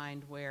conscious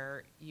mind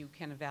where you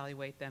can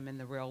evaluate them in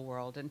the real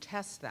world and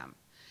test them.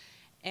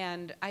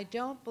 And I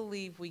don't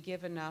believe we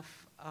give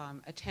enough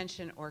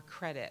attention or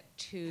credit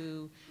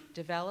to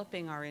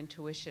developing our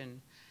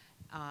intuition,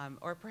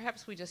 or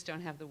perhaps we just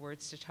don't have the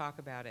words to talk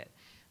about it.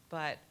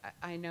 But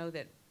I know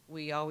that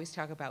we always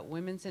talk about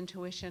women's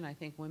intuition. I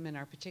think women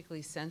are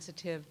particularly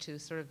sensitive to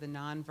sort of the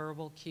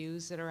nonverbal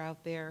cues that are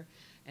out there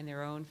and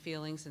their own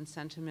feelings and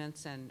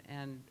sentiments,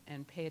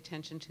 and pay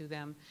attention to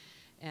them.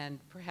 And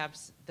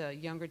perhaps the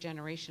younger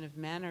generation of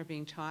men are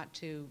being taught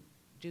to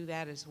do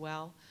that as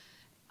well.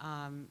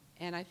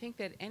 And I think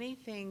that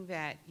anything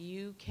that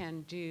you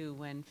can do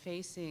when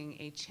facing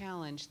a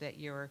challenge that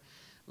your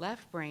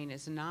left brain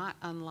is not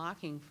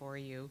unlocking for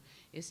you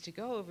is to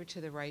go over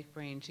to the right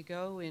brain, to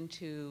go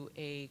into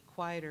a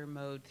quieter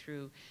mode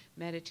through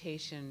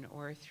meditation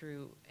or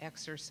through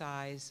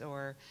exercise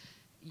or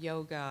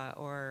yoga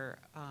or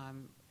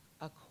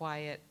a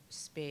quiet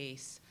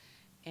space,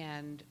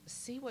 and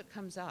see what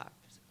comes up.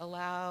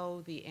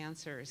 Allow the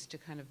answers to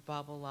kind of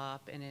bubble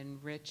up and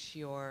enrich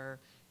your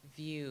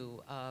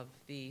view of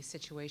the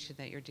situation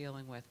that you're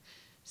dealing with.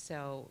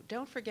 So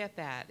don't forget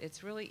that.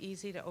 It's really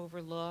easy to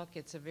overlook.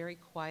 It's a very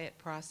quiet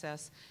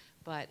process,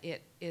 but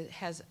it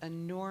has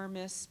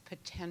enormous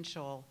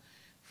potential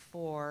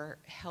for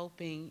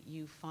helping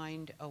you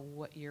find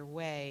your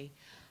way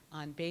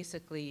on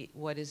basically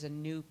what is a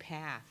new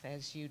path,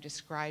 as you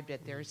described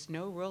it. There's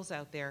no rules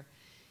out there.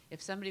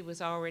 If somebody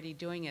was already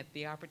doing it,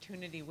 the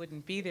opportunity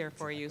wouldn't be there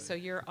for you. So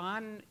you're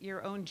on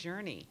your own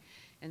journey.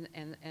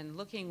 And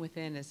looking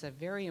within is a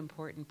very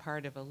important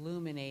part of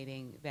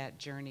illuminating that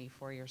journey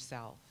for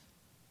yourself.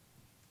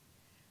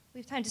 We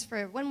have time just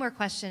for one more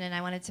question, and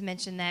I wanted to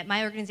mention that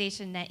my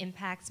organization, Net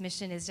Impact's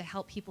mission is to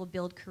help people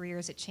build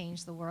careers that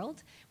change the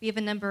world. We have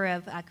a number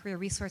of career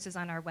resources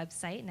on our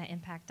website,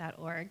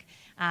 netimpact.org,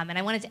 and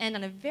I wanted to end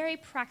on a very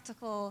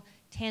practical,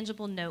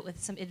 tangible note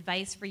with some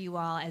advice for you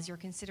all as you're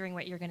considering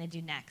what you're going to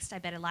do next. I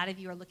bet a lot of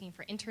you are looking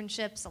for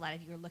internships, a lot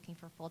of you are looking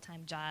for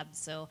full-time jobs,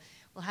 so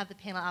we'll have the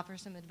panel offer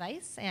some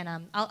advice, and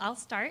I'll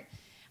start.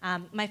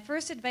 My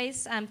first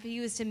advice for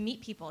you is to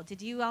meet people.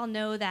 Did you all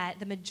know that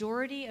the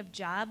majority of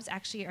jobs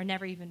actually are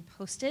never even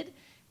posted?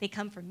 They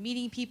come from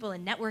meeting people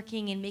and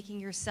networking and making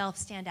yourself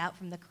stand out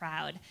from the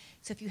crowd.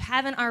 So if you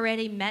haven't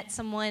already met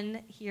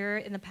someone here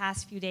in the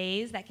past few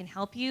days that can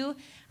help you,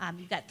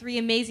 you've got 3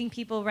 amazing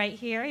people right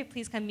here.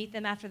 Please come meet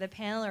them after the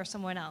panel or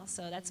someone else.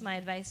 So that's my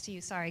advice to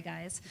you. Sorry,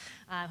 guys.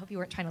 I hope you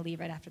weren't trying to leave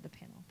right after the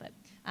panel. But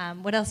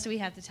what else do we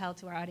have to tell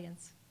to our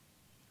audience?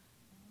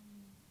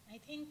 I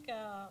think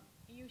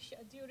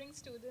during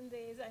student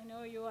days, I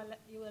know you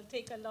will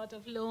take a lot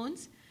of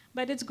loans,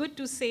 but it's good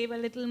to save a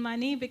little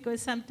money,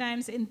 because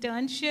sometimes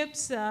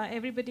internships,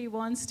 everybody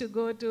wants to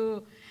go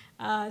to,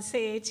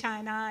 say,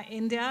 China,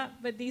 India,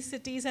 but these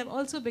cities have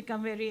also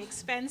become very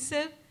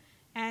expensive,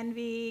 and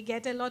we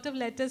get a lot of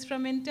letters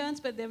from interns,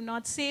 but they've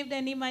not saved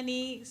any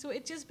money, so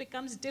it just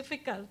becomes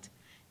difficult.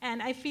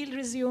 And I feel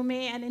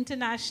resume and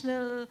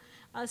international,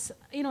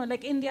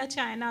 like India,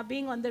 China,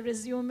 being on the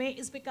resume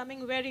is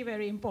becoming very,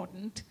 very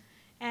important.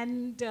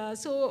 And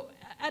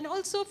and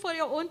also for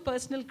your own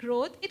personal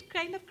growth, it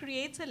kind of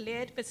creates a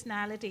layered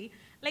personality.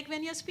 Like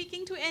when you're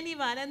speaking to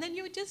anyone, and then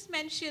you just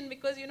mention,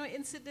 because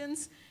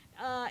incidents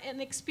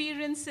and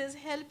experiences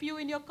help you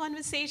in your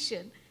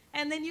conversation.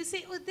 And then you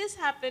say, oh, this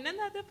happened, and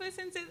the other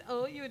person says,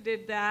 oh, you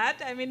did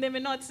that. I mean, they may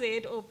not say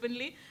it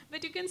openly,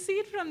 but you can see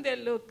it from their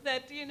look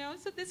that,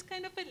 so this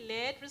kind of a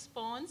layered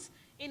response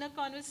in a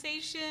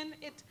conversation,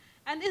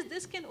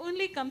 this can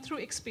only come through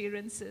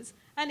experiences.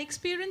 And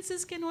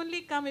experiences can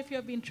only come if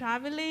you've been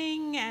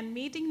traveling and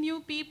meeting new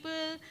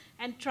people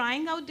and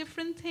trying out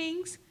different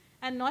things,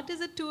 and not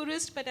as a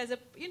tourist, but as a,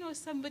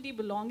 somebody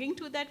belonging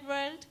to that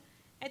world.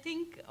 I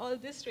think all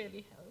this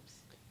really helps.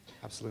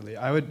 Absolutely.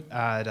 I would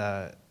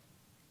add,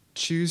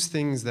 choose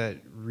things that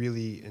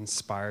really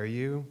inspire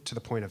you to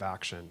the point of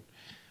action.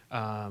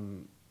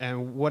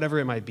 And whatever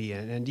it might be,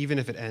 and even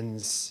if it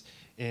ends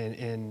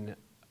on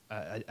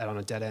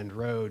a dead-end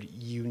road,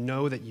 you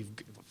know that you've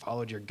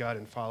followed your gut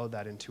and followed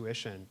that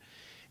intuition,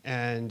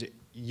 and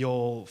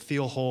you'll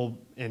feel whole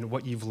in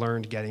what you've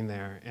learned getting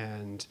there,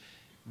 and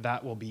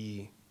that will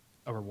be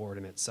a reward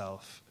in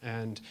itself.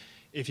 And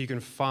if you can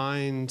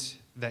find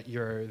that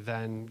you're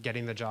then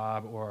getting the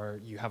job,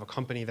 or you have a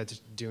company that's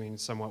doing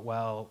somewhat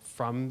well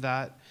from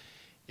that,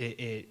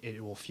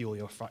 it will fuel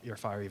your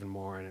fire even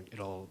more, and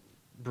it'll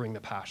bring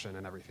the passion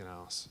and everything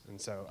else. And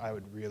so I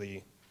would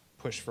really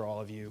push for all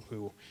of you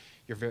who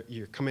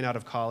you're coming out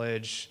of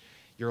college,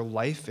 your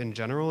life in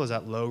general is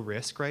at low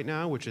risk right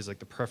now, which is like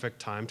the perfect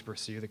time to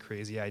pursue the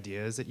crazy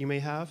ideas that you may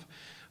have.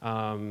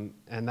 And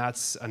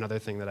that's another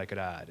thing that I could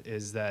add,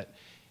 is that,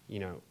 you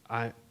know,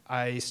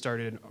 I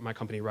started my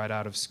company right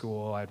out of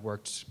school. I'd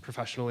worked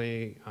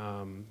professionally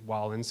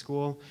while in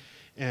school,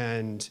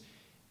 and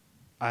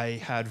I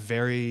had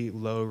very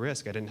low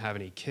risk. I didn't have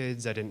any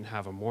kids. I didn't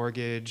have a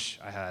mortgage.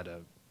 I had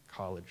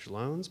college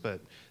loans,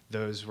 but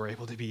those were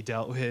able to be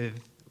dealt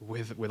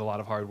with a lot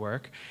of hard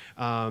work.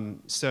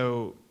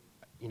 So,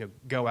 you know,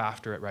 go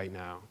after it right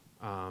now.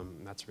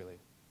 That's really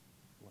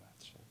what I have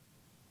to say.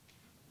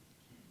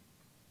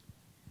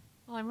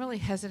 Well, I'm really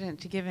hesitant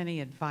to give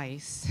any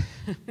advice.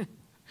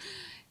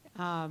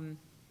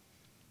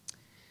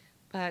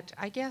 But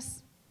I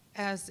guess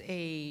as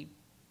a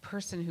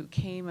person who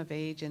came of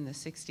age in the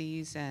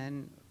 60s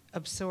and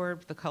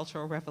absorbed the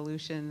Cultural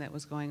Revolution that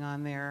was going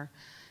on there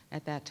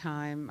at that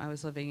time, I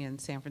was living in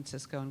San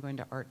Francisco and going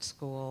to art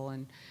school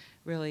and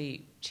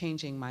really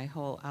changing my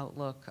whole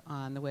outlook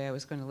on the way I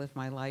was going to live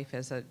my life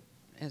as a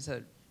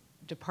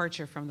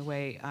departure from the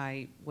way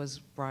I was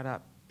brought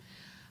up.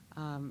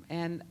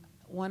 And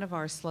one of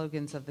our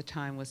slogans of the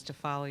time was to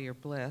follow your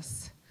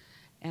bliss.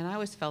 And I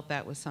always felt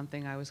that was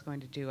something I was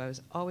going to do. I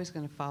was always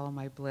going to follow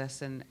my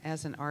bliss. And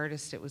as an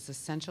artist, it was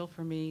essential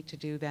for me to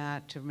do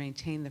that, to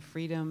maintain the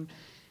freedom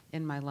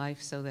in my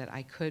life so that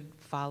I could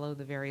follow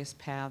the various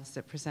paths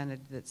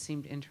that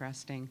seemed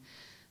interesting.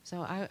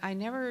 So I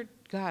never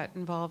got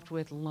involved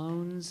with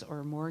loans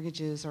or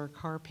mortgages or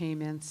car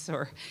payments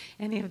or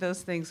any of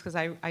those things because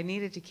I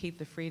needed to keep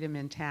the freedom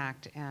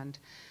intact. And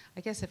I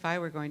guess if I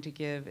were going to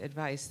give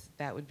advice,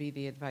 that would be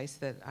the advice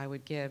that I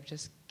would give.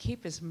 Just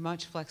keep as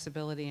much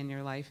flexibility in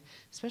your life,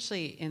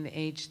 especially in the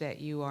age that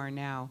you are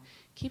now.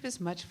 Keep as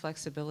much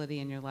flexibility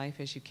in your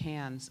life as you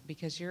can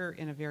because you're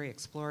in a very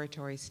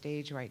exploratory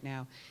stage right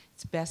now.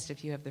 It's best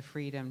if you have the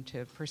freedom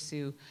to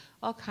pursue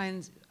all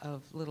kinds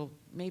of little,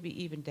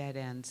 maybe even dead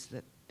ends,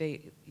 that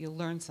you'll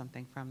learn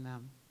something from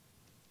them.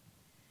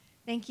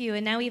 Thank you.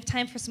 And now we have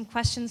time for some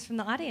questions from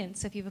the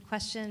audience. So if you have a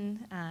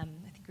question, I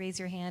think raise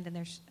your hand, and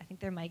I think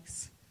there are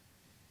mics.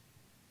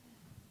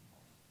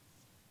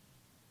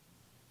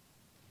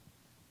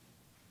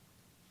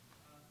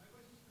 My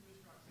question is for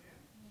Ms.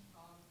 Roxanne.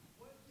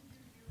 What did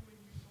you do when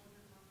you sold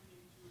your company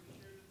to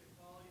ensure that the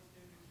quality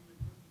standards you had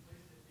put in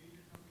place that made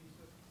your company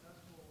so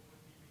successful would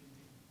be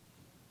maintained?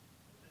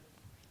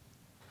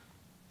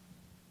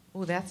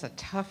 Oh, that's a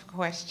tough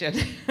question.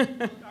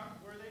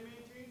 Were they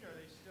maintained? Are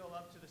they still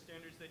up to the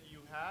standards that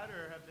you had,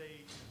 or are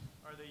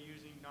they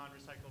using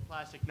non-recycled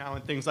plastic now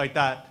and things like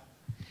that?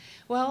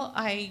 Well,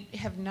 I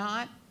have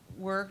not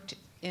worked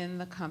in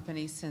the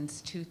company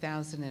since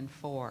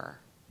 2004.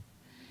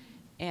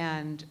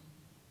 And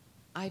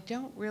I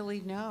don't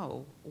really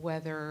know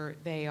whether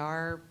they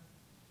are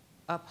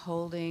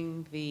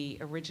upholding the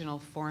original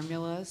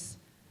formulas.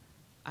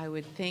 I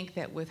would think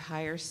that with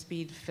higher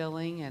speed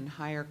filling and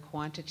higher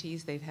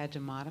quantities, they've had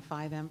to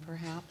modify them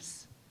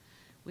perhaps.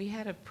 We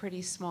had a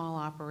pretty small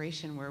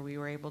operation where we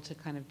were able to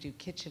kind of do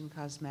kitchen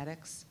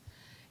cosmetics.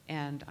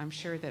 And I'm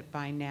sure that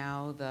by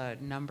now the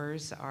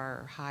numbers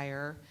are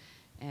higher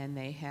and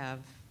they have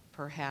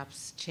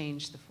perhaps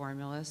changed the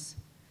formulas.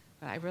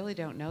 But I really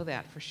don't know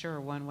that for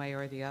sure one way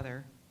or the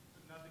other.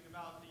 Nothing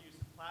about the use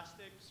of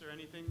plastics or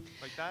anything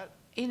like that?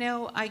 You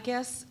know, I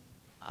guess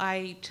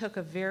I took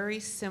a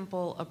very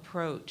simple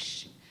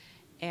approach,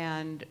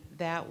 and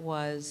that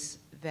was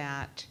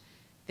that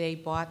they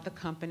bought the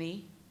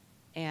company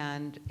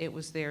and it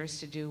was theirs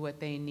to do what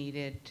they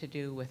needed to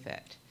do with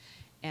it.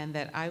 And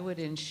that I would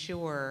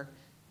ensure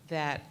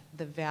that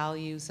the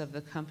values of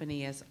the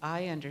company as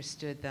I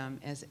understood them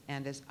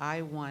and as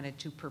I wanted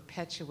to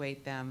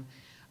perpetuate them,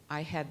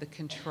 I had the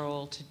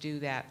control to do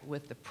that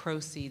with the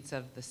proceeds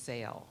of the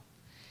sale.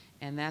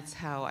 And that's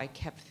how I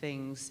kept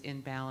things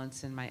in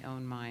balance in my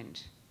own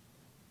mind.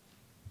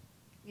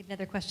 We have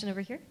another question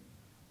over here.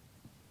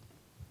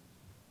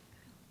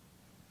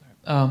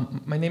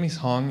 My name is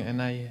Hong,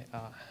 and I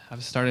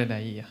have started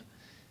a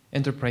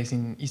enterprise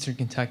in Eastern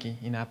Kentucky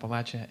in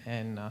Appalachia,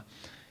 and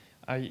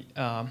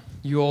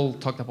you all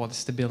talked about the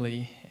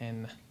stability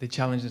and the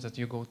challenges that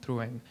you go through,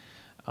 and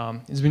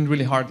it's been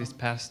really hard this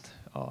past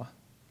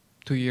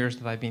 2 years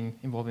that I've been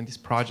involved in this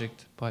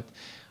project. But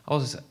I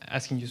was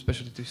asking you,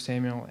 especially to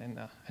Samuel and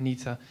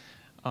Anita,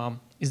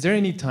 is there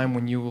any time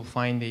when you will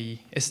find a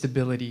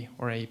stability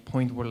or a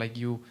point where like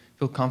you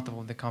feel comfortable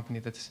with the company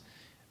that's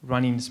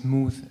running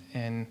smooth,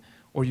 and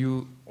or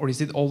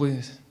is it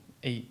always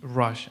a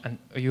rush, and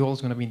are you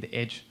always going to be in the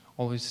edge,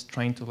 always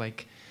trying to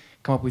like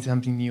come up with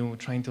something new,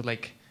 trying to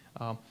like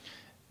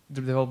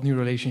develop new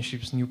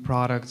relationships, new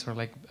products, or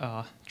like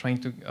trying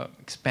to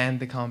expand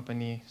the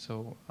company?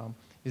 So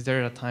is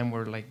there a time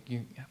where like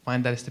you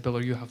find that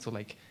stability, or you have to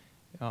like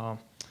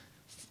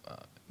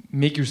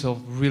make yourself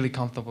really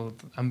comfortable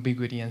with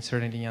ambiguity,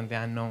 uncertainty, and the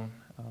unknown?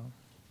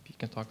 If you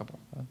can talk about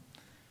that.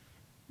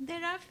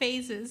 There are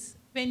phases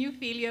when you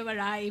feel you've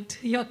arrived,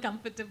 you're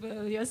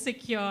comfortable, you're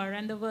secure,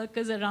 and the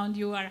workers around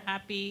you are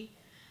happy.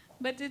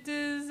 but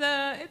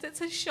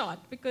it's a short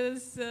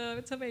because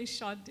it's a very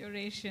short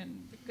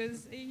duration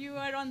because you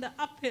are on the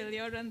uphill,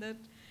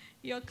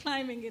 you're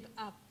climbing it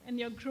up and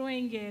you're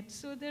growing it.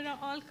 So there are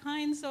all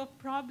kinds of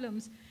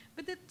problems.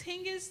 But the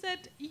thing is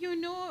that you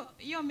know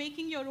you're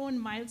making your own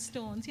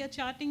milestones, you're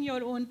charting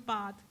your own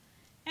path.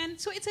 And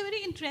so it's a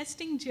very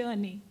interesting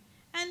journey.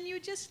 And you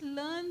just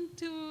learn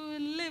to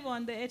live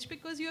on the edge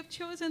because you have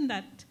chosen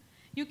that.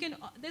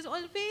 There's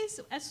always,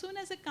 as soon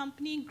as a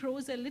company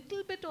grows a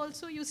little bit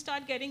also, you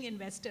start getting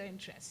investor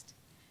interest.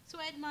 So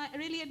I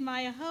really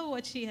admire her,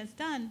 what she has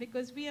done,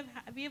 because we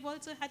have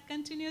also had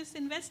continuous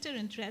investor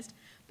interest,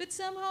 but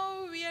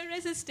somehow we are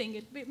resisting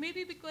it.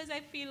 Maybe because I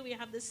feel we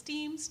have the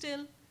steam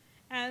still,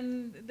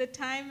 and the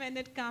time when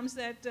it comes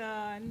that,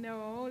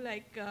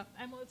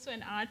 I'm also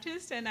an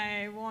artist, and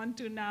I want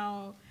to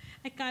now,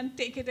 I can't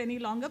take it any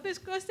longer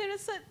because there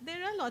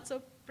are lots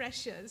of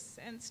pressures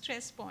and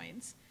stress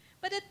points.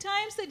 But at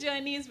times the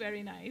journey is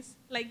very nice.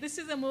 Like this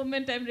is a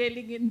moment I'm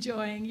really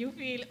enjoying. You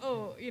feel,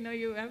 oh,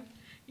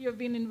 you've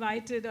been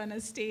invited on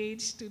a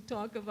stage to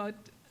talk about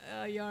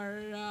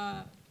your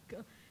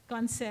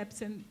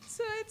concepts, and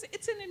so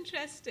it's an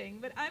interesting.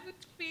 But I would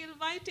feel,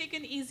 why take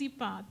an easy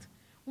path?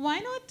 Why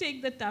not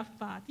take the tough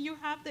path? You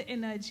have the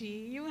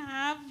energy, you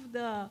have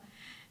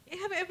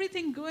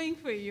everything going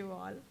for you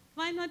all.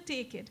 Why not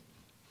take it?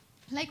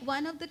 Like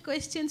one of the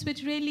questions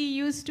which really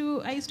I used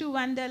to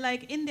wonder,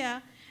 like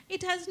India,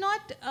 it has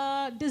not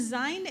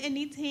designed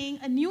anything,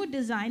 a new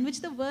design,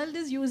 which the world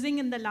is using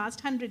in the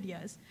last 100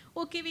 years.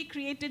 Okay, we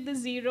created the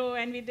zero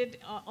and we did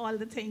all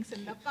the things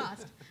in the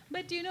past.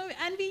 But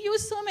and we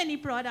use so many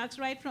products,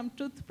 right, from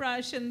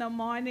toothbrush in the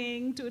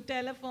morning, to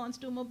telephones,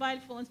 to mobile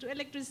phones, to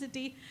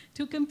electricity,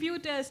 to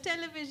computers,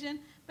 television.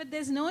 But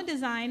there's no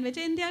design which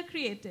India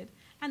created.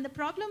 And the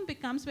problem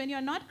becomes when you're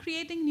not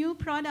creating new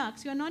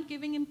products, you're not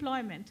giving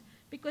employment.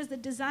 Because the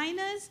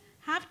designers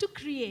have to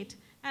create.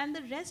 And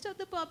the rest of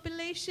the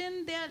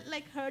population, they're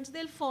like herds,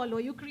 they'll follow.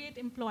 You create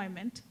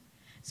employment.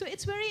 So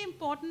it's very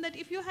important that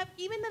if you have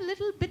even a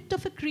little bit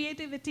of a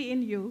creativity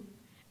in you,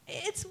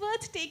 it's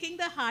worth taking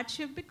the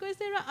hardship because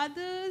there are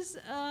others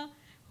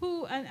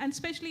who, and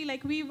especially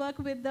like we work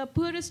with the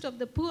poorest of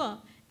the poor,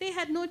 they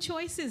had no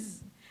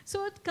choices.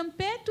 So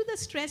compared to the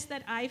stress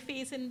that I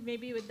face in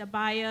maybe with the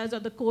buyers or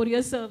the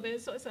courier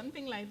service or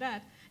something like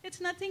that, it's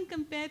nothing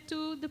compared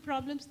to the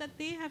problems that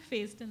they have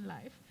faced in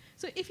life.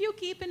 So if you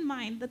keep in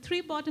mind the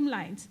 3 bottom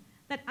lines,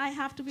 that I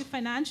have to be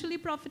financially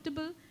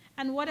profitable,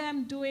 and what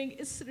I'm doing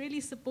is really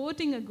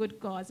supporting a good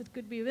cause. It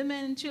could be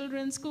women,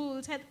 children,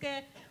 schools,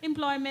 healthcare,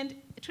 employment,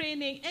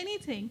 training,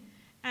 anything.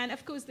 And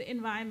of course the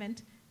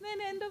environment. Then at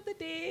the end of the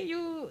day,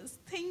 you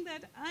think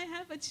that I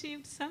have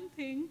achieved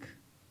something.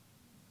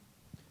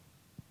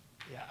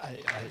 Yeah,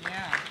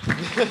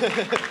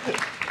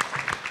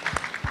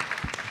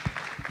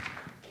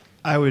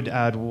 I would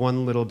add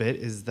one little bit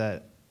is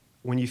that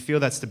when you feel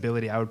that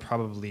stability, I would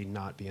probably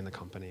not be in the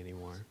company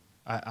anymore.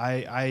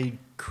 I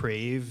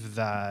crave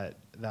that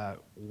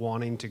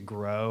wanting to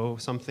grow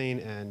something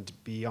and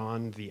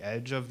beyond the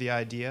edge of the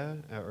idea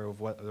or of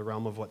the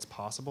realm of what's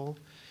possible,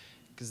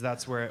 because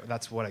that's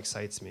what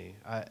excites me.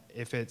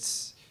 If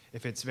it's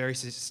very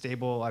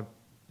stable, I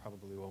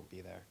probably won't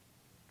be there.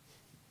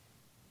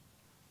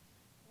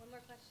 One more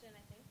question,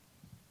 I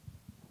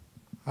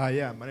think.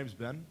 Yeah, my name's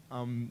Ben.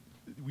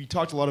 We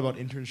talked a lot about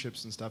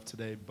internships and stuff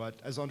today, but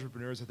as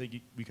entrepreneurs, I think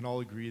we can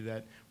all agree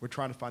that we're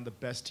trying to find the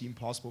best team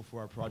possible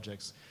for our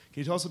projects.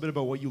 Can you tell us a bit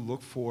about what you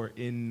look for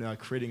in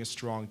creating a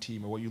strong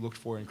team, or what you looked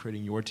for in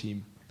creating your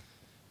team?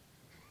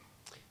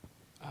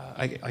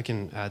 I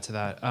can add to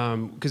that,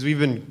 because we've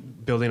been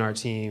building our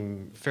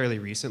team fairly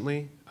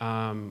recently.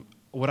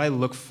 What I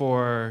look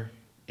for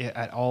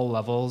at all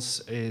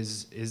levels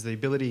is the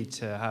ability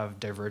to have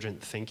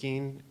divergent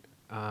thinking,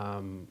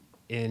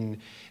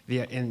 in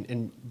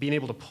being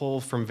able to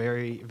pull from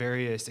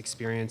various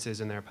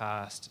experiences in their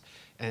past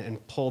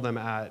and pull them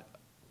at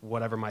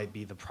whatever might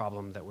be the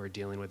problem that we're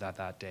dealing with at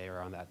that day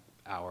or on that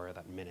hour or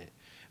that minute.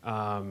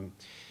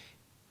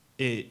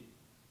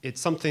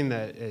 It's something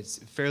that is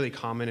fairly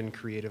common in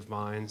creative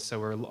minds, so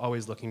we're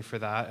always looking for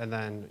that, and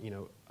then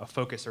a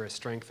focus or a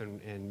strength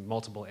in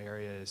multiple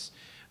areas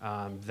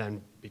then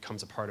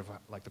becomes a part of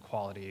like the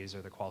qualities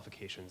or the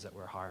qualifications that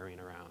we're hiring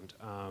around.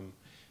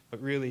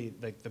 But really,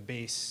 like the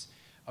base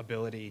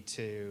ability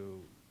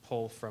to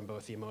pull from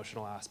both the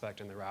emotional aspect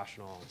and the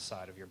rational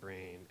side of your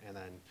brain, and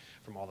then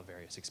from all the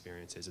various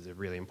experiences, is a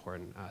really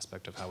important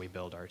aspect of how we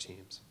build our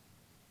teams.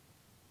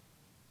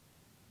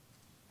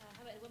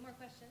 How about one more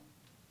question?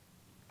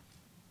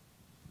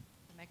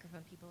 The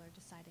microphone people are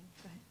deciding.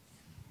 Go ahead.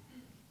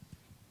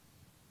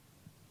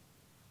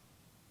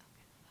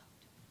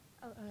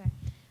 Oh,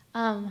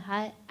 okay.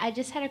 Hi. I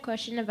just had a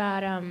question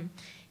about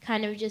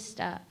kind of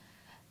just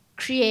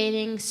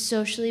creating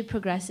socially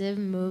progressive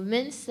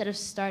movements that have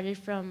started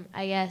from,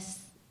 I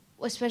guess,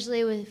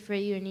 especially for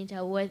you,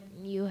 Anita, what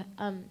you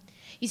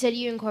said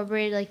you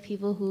incorporated like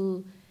people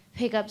who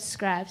pick up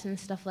scraps and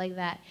stuff like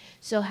that.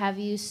 So have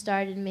you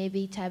started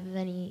maybe type of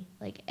any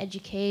like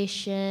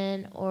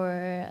education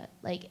or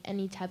like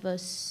any type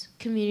of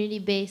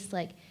community-based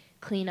like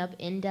cleanup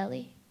in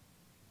Delhi?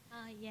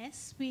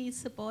 Yes, we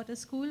support a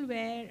school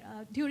where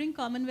during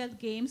Commonwealth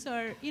Games,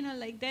 or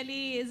like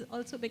Delhi is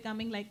also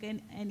becoming like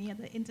any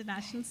other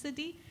international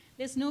city.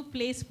 There's no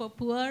place for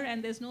poor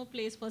and there's no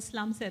place for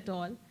slums at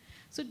all.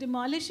 So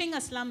demolishing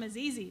a slum is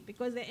easy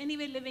because they're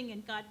anyway living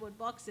in cardboard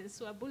boxes.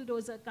 So a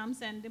bulldozer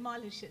comes and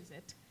demolishes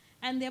it,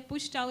 and they're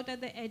pushed out at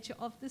the edge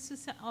of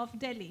of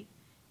Delhi,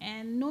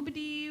 and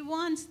nobody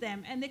wants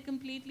them, and they're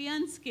completely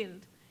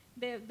unskilled.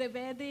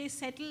 Where they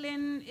settle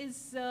in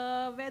is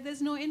where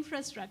there's no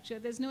infrastructure,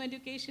 there's no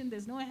education,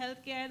 there's no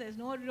healthcare, there's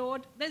no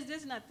road, there's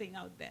just nothing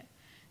out there.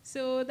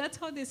 So that's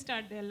how they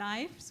start their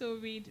life. So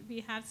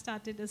we have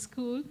started a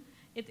school.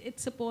 It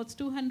supports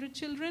 200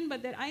 children,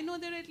 but I know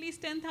there are at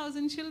least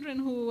 10,000 children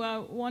who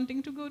are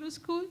wanting to go to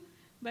school.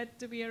 But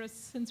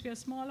since we are a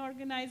small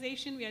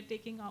organization, we are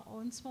taking our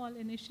own small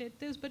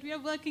initiatives, but we are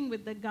working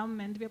with the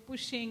government. We are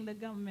pushing the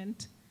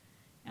government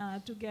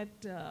to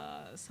get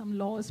some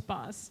laws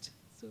passed.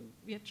 So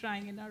we are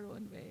trying in our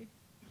own way.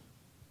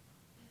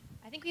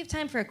 I think we have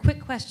time for a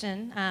quick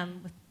question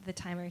with the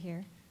timer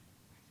here.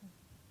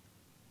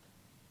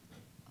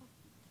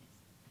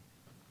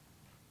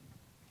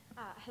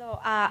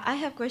 Hello, I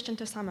have a question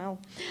to Samuel.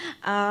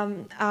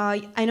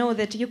 I know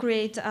that you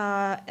create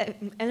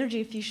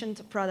energy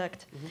efficient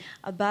product,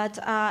 but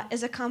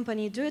as a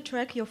company, do you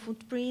track your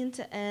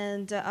footprint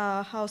and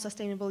how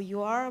sustainable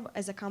you are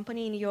as a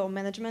company in your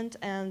management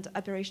and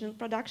operational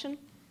production?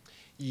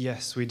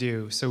 Yes, we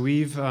do. So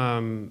we've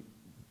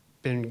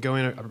been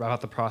going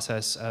about the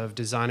process of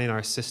designing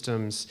our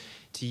systems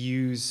to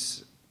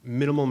use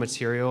minimal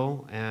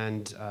material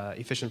and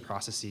efficient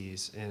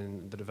processes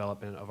in the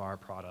development of our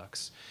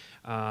products.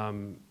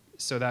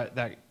 So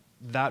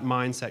that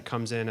mindset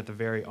comes in at the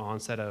very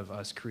onset of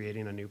us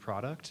creating a new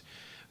product.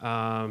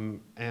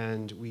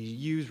 And we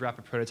use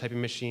rapid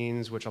prototyping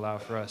machines, which allow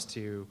for us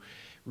to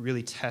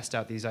really test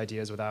out these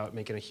ideas without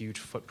making a huge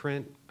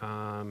footprint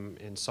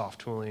in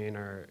soft tooling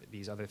or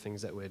these other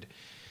things that would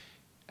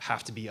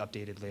have to be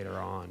updated later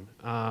on.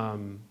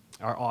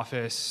 Our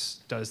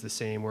office does the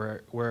same.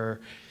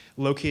 We're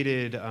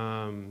located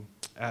in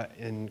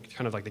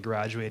kind of like the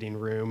graduating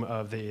room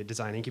of the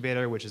design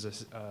incubator, which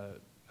is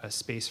a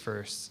space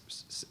for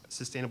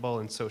sustainable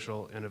and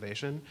social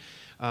innovation.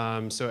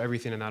 So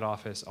everything in that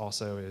office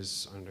also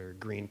is under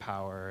green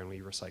power, and we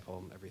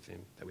recycle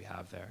everything that we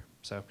have there.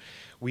 So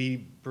we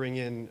bring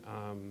in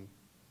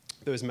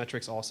those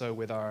metrics also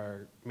with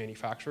our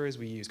manufacturers.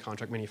 We use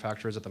contract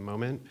manufacturers at the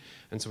moment,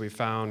 and so we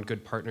found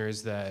good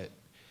partners that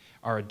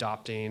are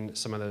adopting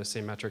some of those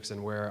same metrics,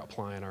 and we're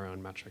applying our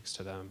own metrics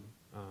to them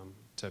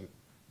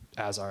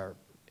as a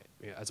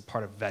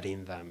part of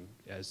vetting them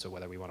as to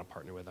whether we want to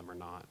partner with them or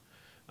not.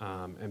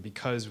 And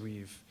because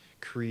we've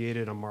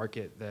created a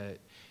market that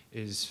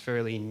is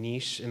fairly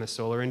niche in the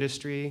solar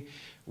industry,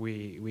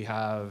 we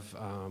have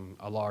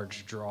a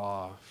large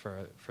draw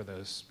for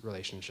those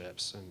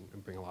relationships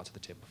and bring a lot to the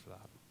table for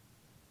that.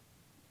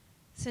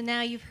 So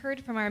now you've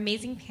heard from our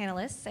amazing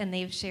panelists, and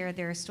they've shared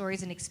their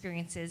stories and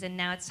experiences, and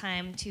now it's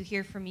time to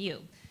hear from you.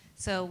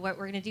 So what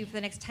we're going to do for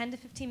the next 10 to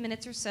 15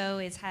 minutes or so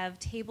is have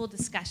table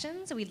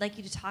discussions. So we'd like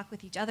you to talk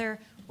with each other.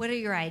 What are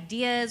your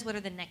ideas? What are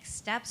the next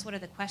steps? What are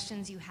the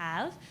questions you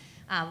have?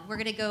 We're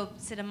going to go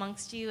sit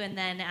amongst you, and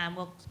then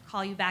we'll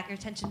call you back, your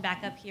attention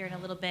back up here in a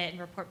little bit, and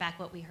report back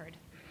what we heard.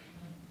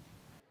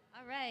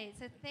 All right,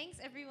 so thanks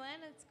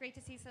everyone. It's great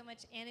to see so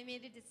much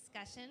animated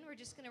discussion. We're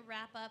just going to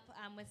wrap up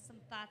with some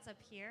thoughts up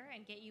here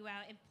and get you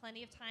out in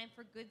plenty of time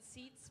for good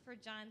seats for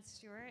Jon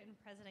Stewart and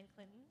President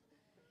Clinton.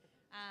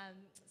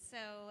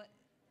 So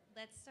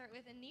let's start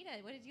with Anita.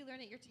 What did you learn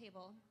at your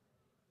table?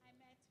 I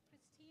met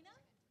Christina.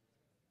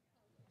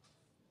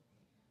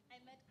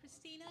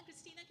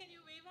 Christina, can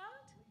you wave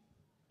out?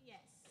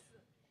 Yes.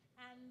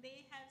 And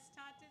they have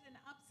started an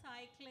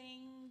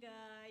upcycling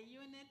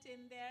unit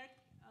in their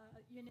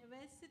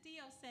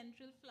University of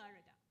Central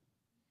Florida.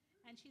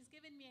 And she's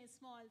given me a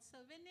small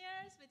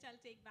souvenirs, which I'll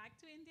take back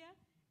to India.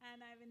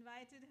 And I've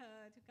invited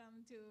her to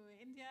come to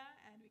India,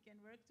 and we can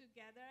work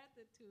together,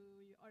 the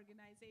two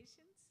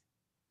organizations.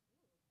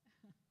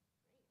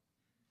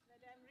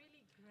 But I'm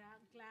really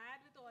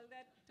glad with all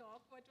that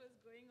talk, what was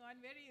going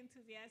on. Very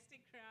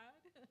enthusiastic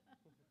crowd.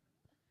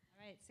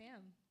 All right,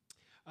 Sam.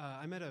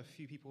 I met a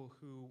few people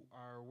who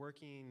are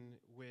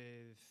working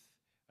with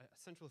a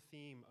central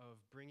theme of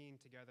bringing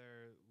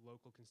together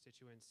local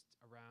constituents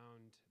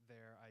around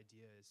their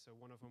ideas. So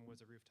one of them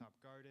was a rooftop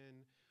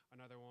garden.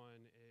 Another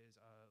one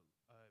is a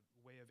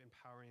way of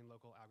empowering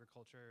local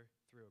agriculture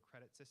through a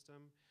credit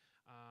system.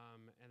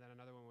 And then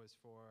another one was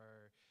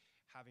for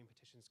having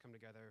petitions come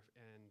together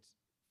and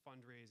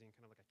fundraising,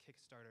 kind of like a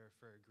Kickstarter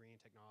for green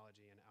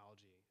technology and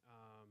algae.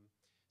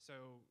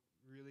 So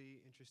really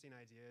interesting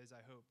ideas.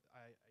 I hope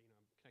I'm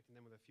connecting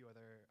them with a few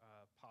other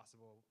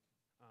possible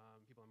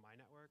people in my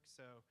network.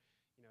 So,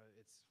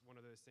 it's one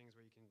of those things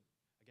where you can,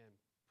 again,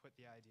 put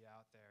the idea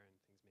out there and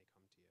things may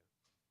come to you.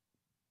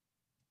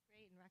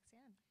 Great, and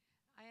Roxanne?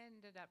 I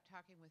ended up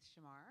talking with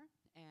Shamar,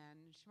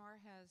 and Shamar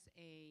has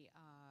a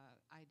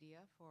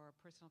idea for a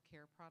personal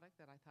care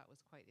product that I thought was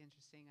quite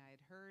interesting. I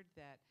had heard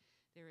that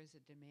there is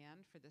a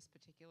demand for this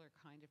particular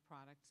kind of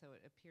product, so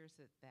it appears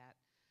that that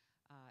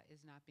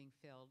is not being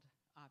filled.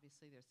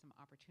 Obviously, there's some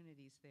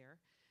opportunities there.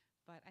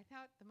 But I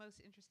thought the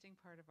most interesting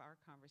part of our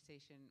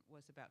conversation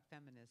was about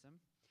feminism.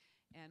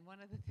 And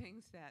one of the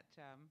things that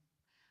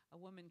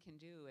a woman can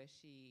do as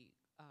she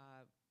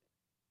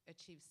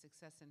achieves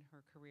success in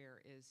her career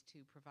is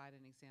to provide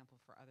an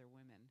example for other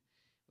women.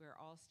 We're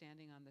all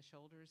standing on the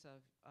shoulders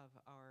of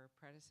our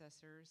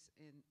predecessors,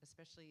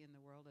 especially in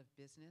the world of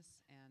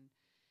business and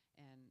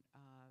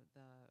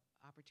the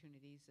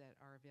opportunities that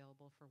are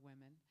available for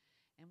women.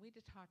 And we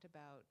talked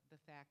about the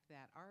fact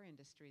that our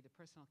industry, the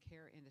personal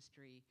care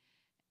industry,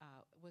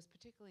 was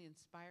particularly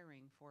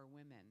inspiring for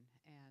women.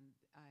 And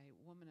a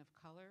woman of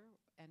color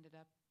ended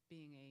up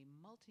being a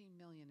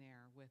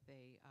multi-millionaire with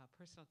a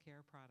personal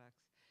care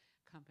products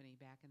company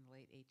back in the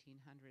late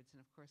 1800s.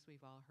 And of course,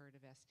 we've all heard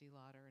of Estee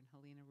Lauder and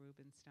Helena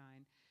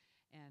Rubinstein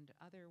and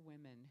other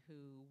women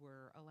who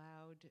were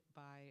allowed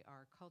by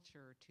our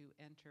culture to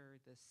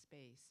enter the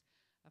space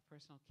of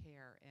personal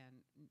care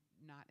and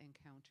not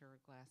encounter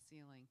a glass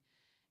ceiling.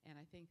 And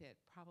I think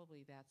that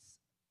probably that's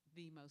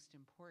the most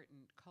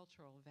important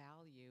cultural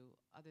value,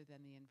 other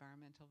than the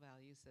environmental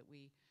values that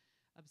we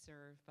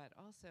observe, but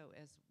also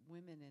as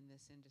women in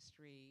this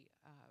industry,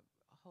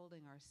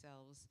 holding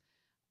ourselves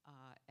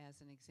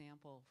as an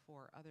example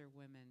for other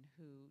women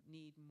who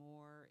need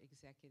more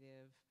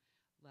executive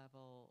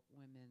level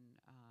women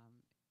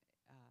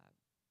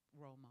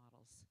role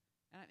models.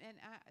 And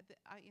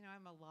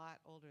I'm a lot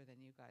older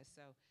than you guys,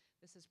 so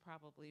this is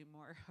probably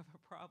more of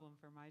a problem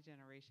for my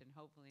generation,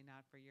 hopefully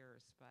not for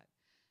yours, but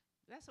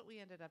that's what we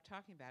ended up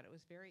talking about. It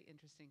was a very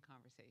interesting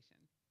conversation.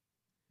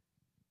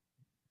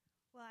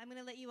 Well, I'm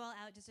going to let you all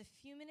out just a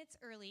few minutes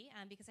early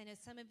because I know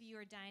some of you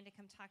are dying to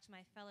come talk to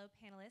my fellow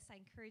panelists. I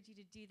encourage you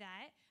to do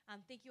that.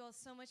 Thank you all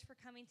so much for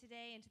coming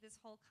today and to this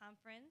whole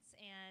conference,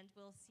 and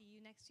we'll see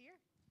you next year.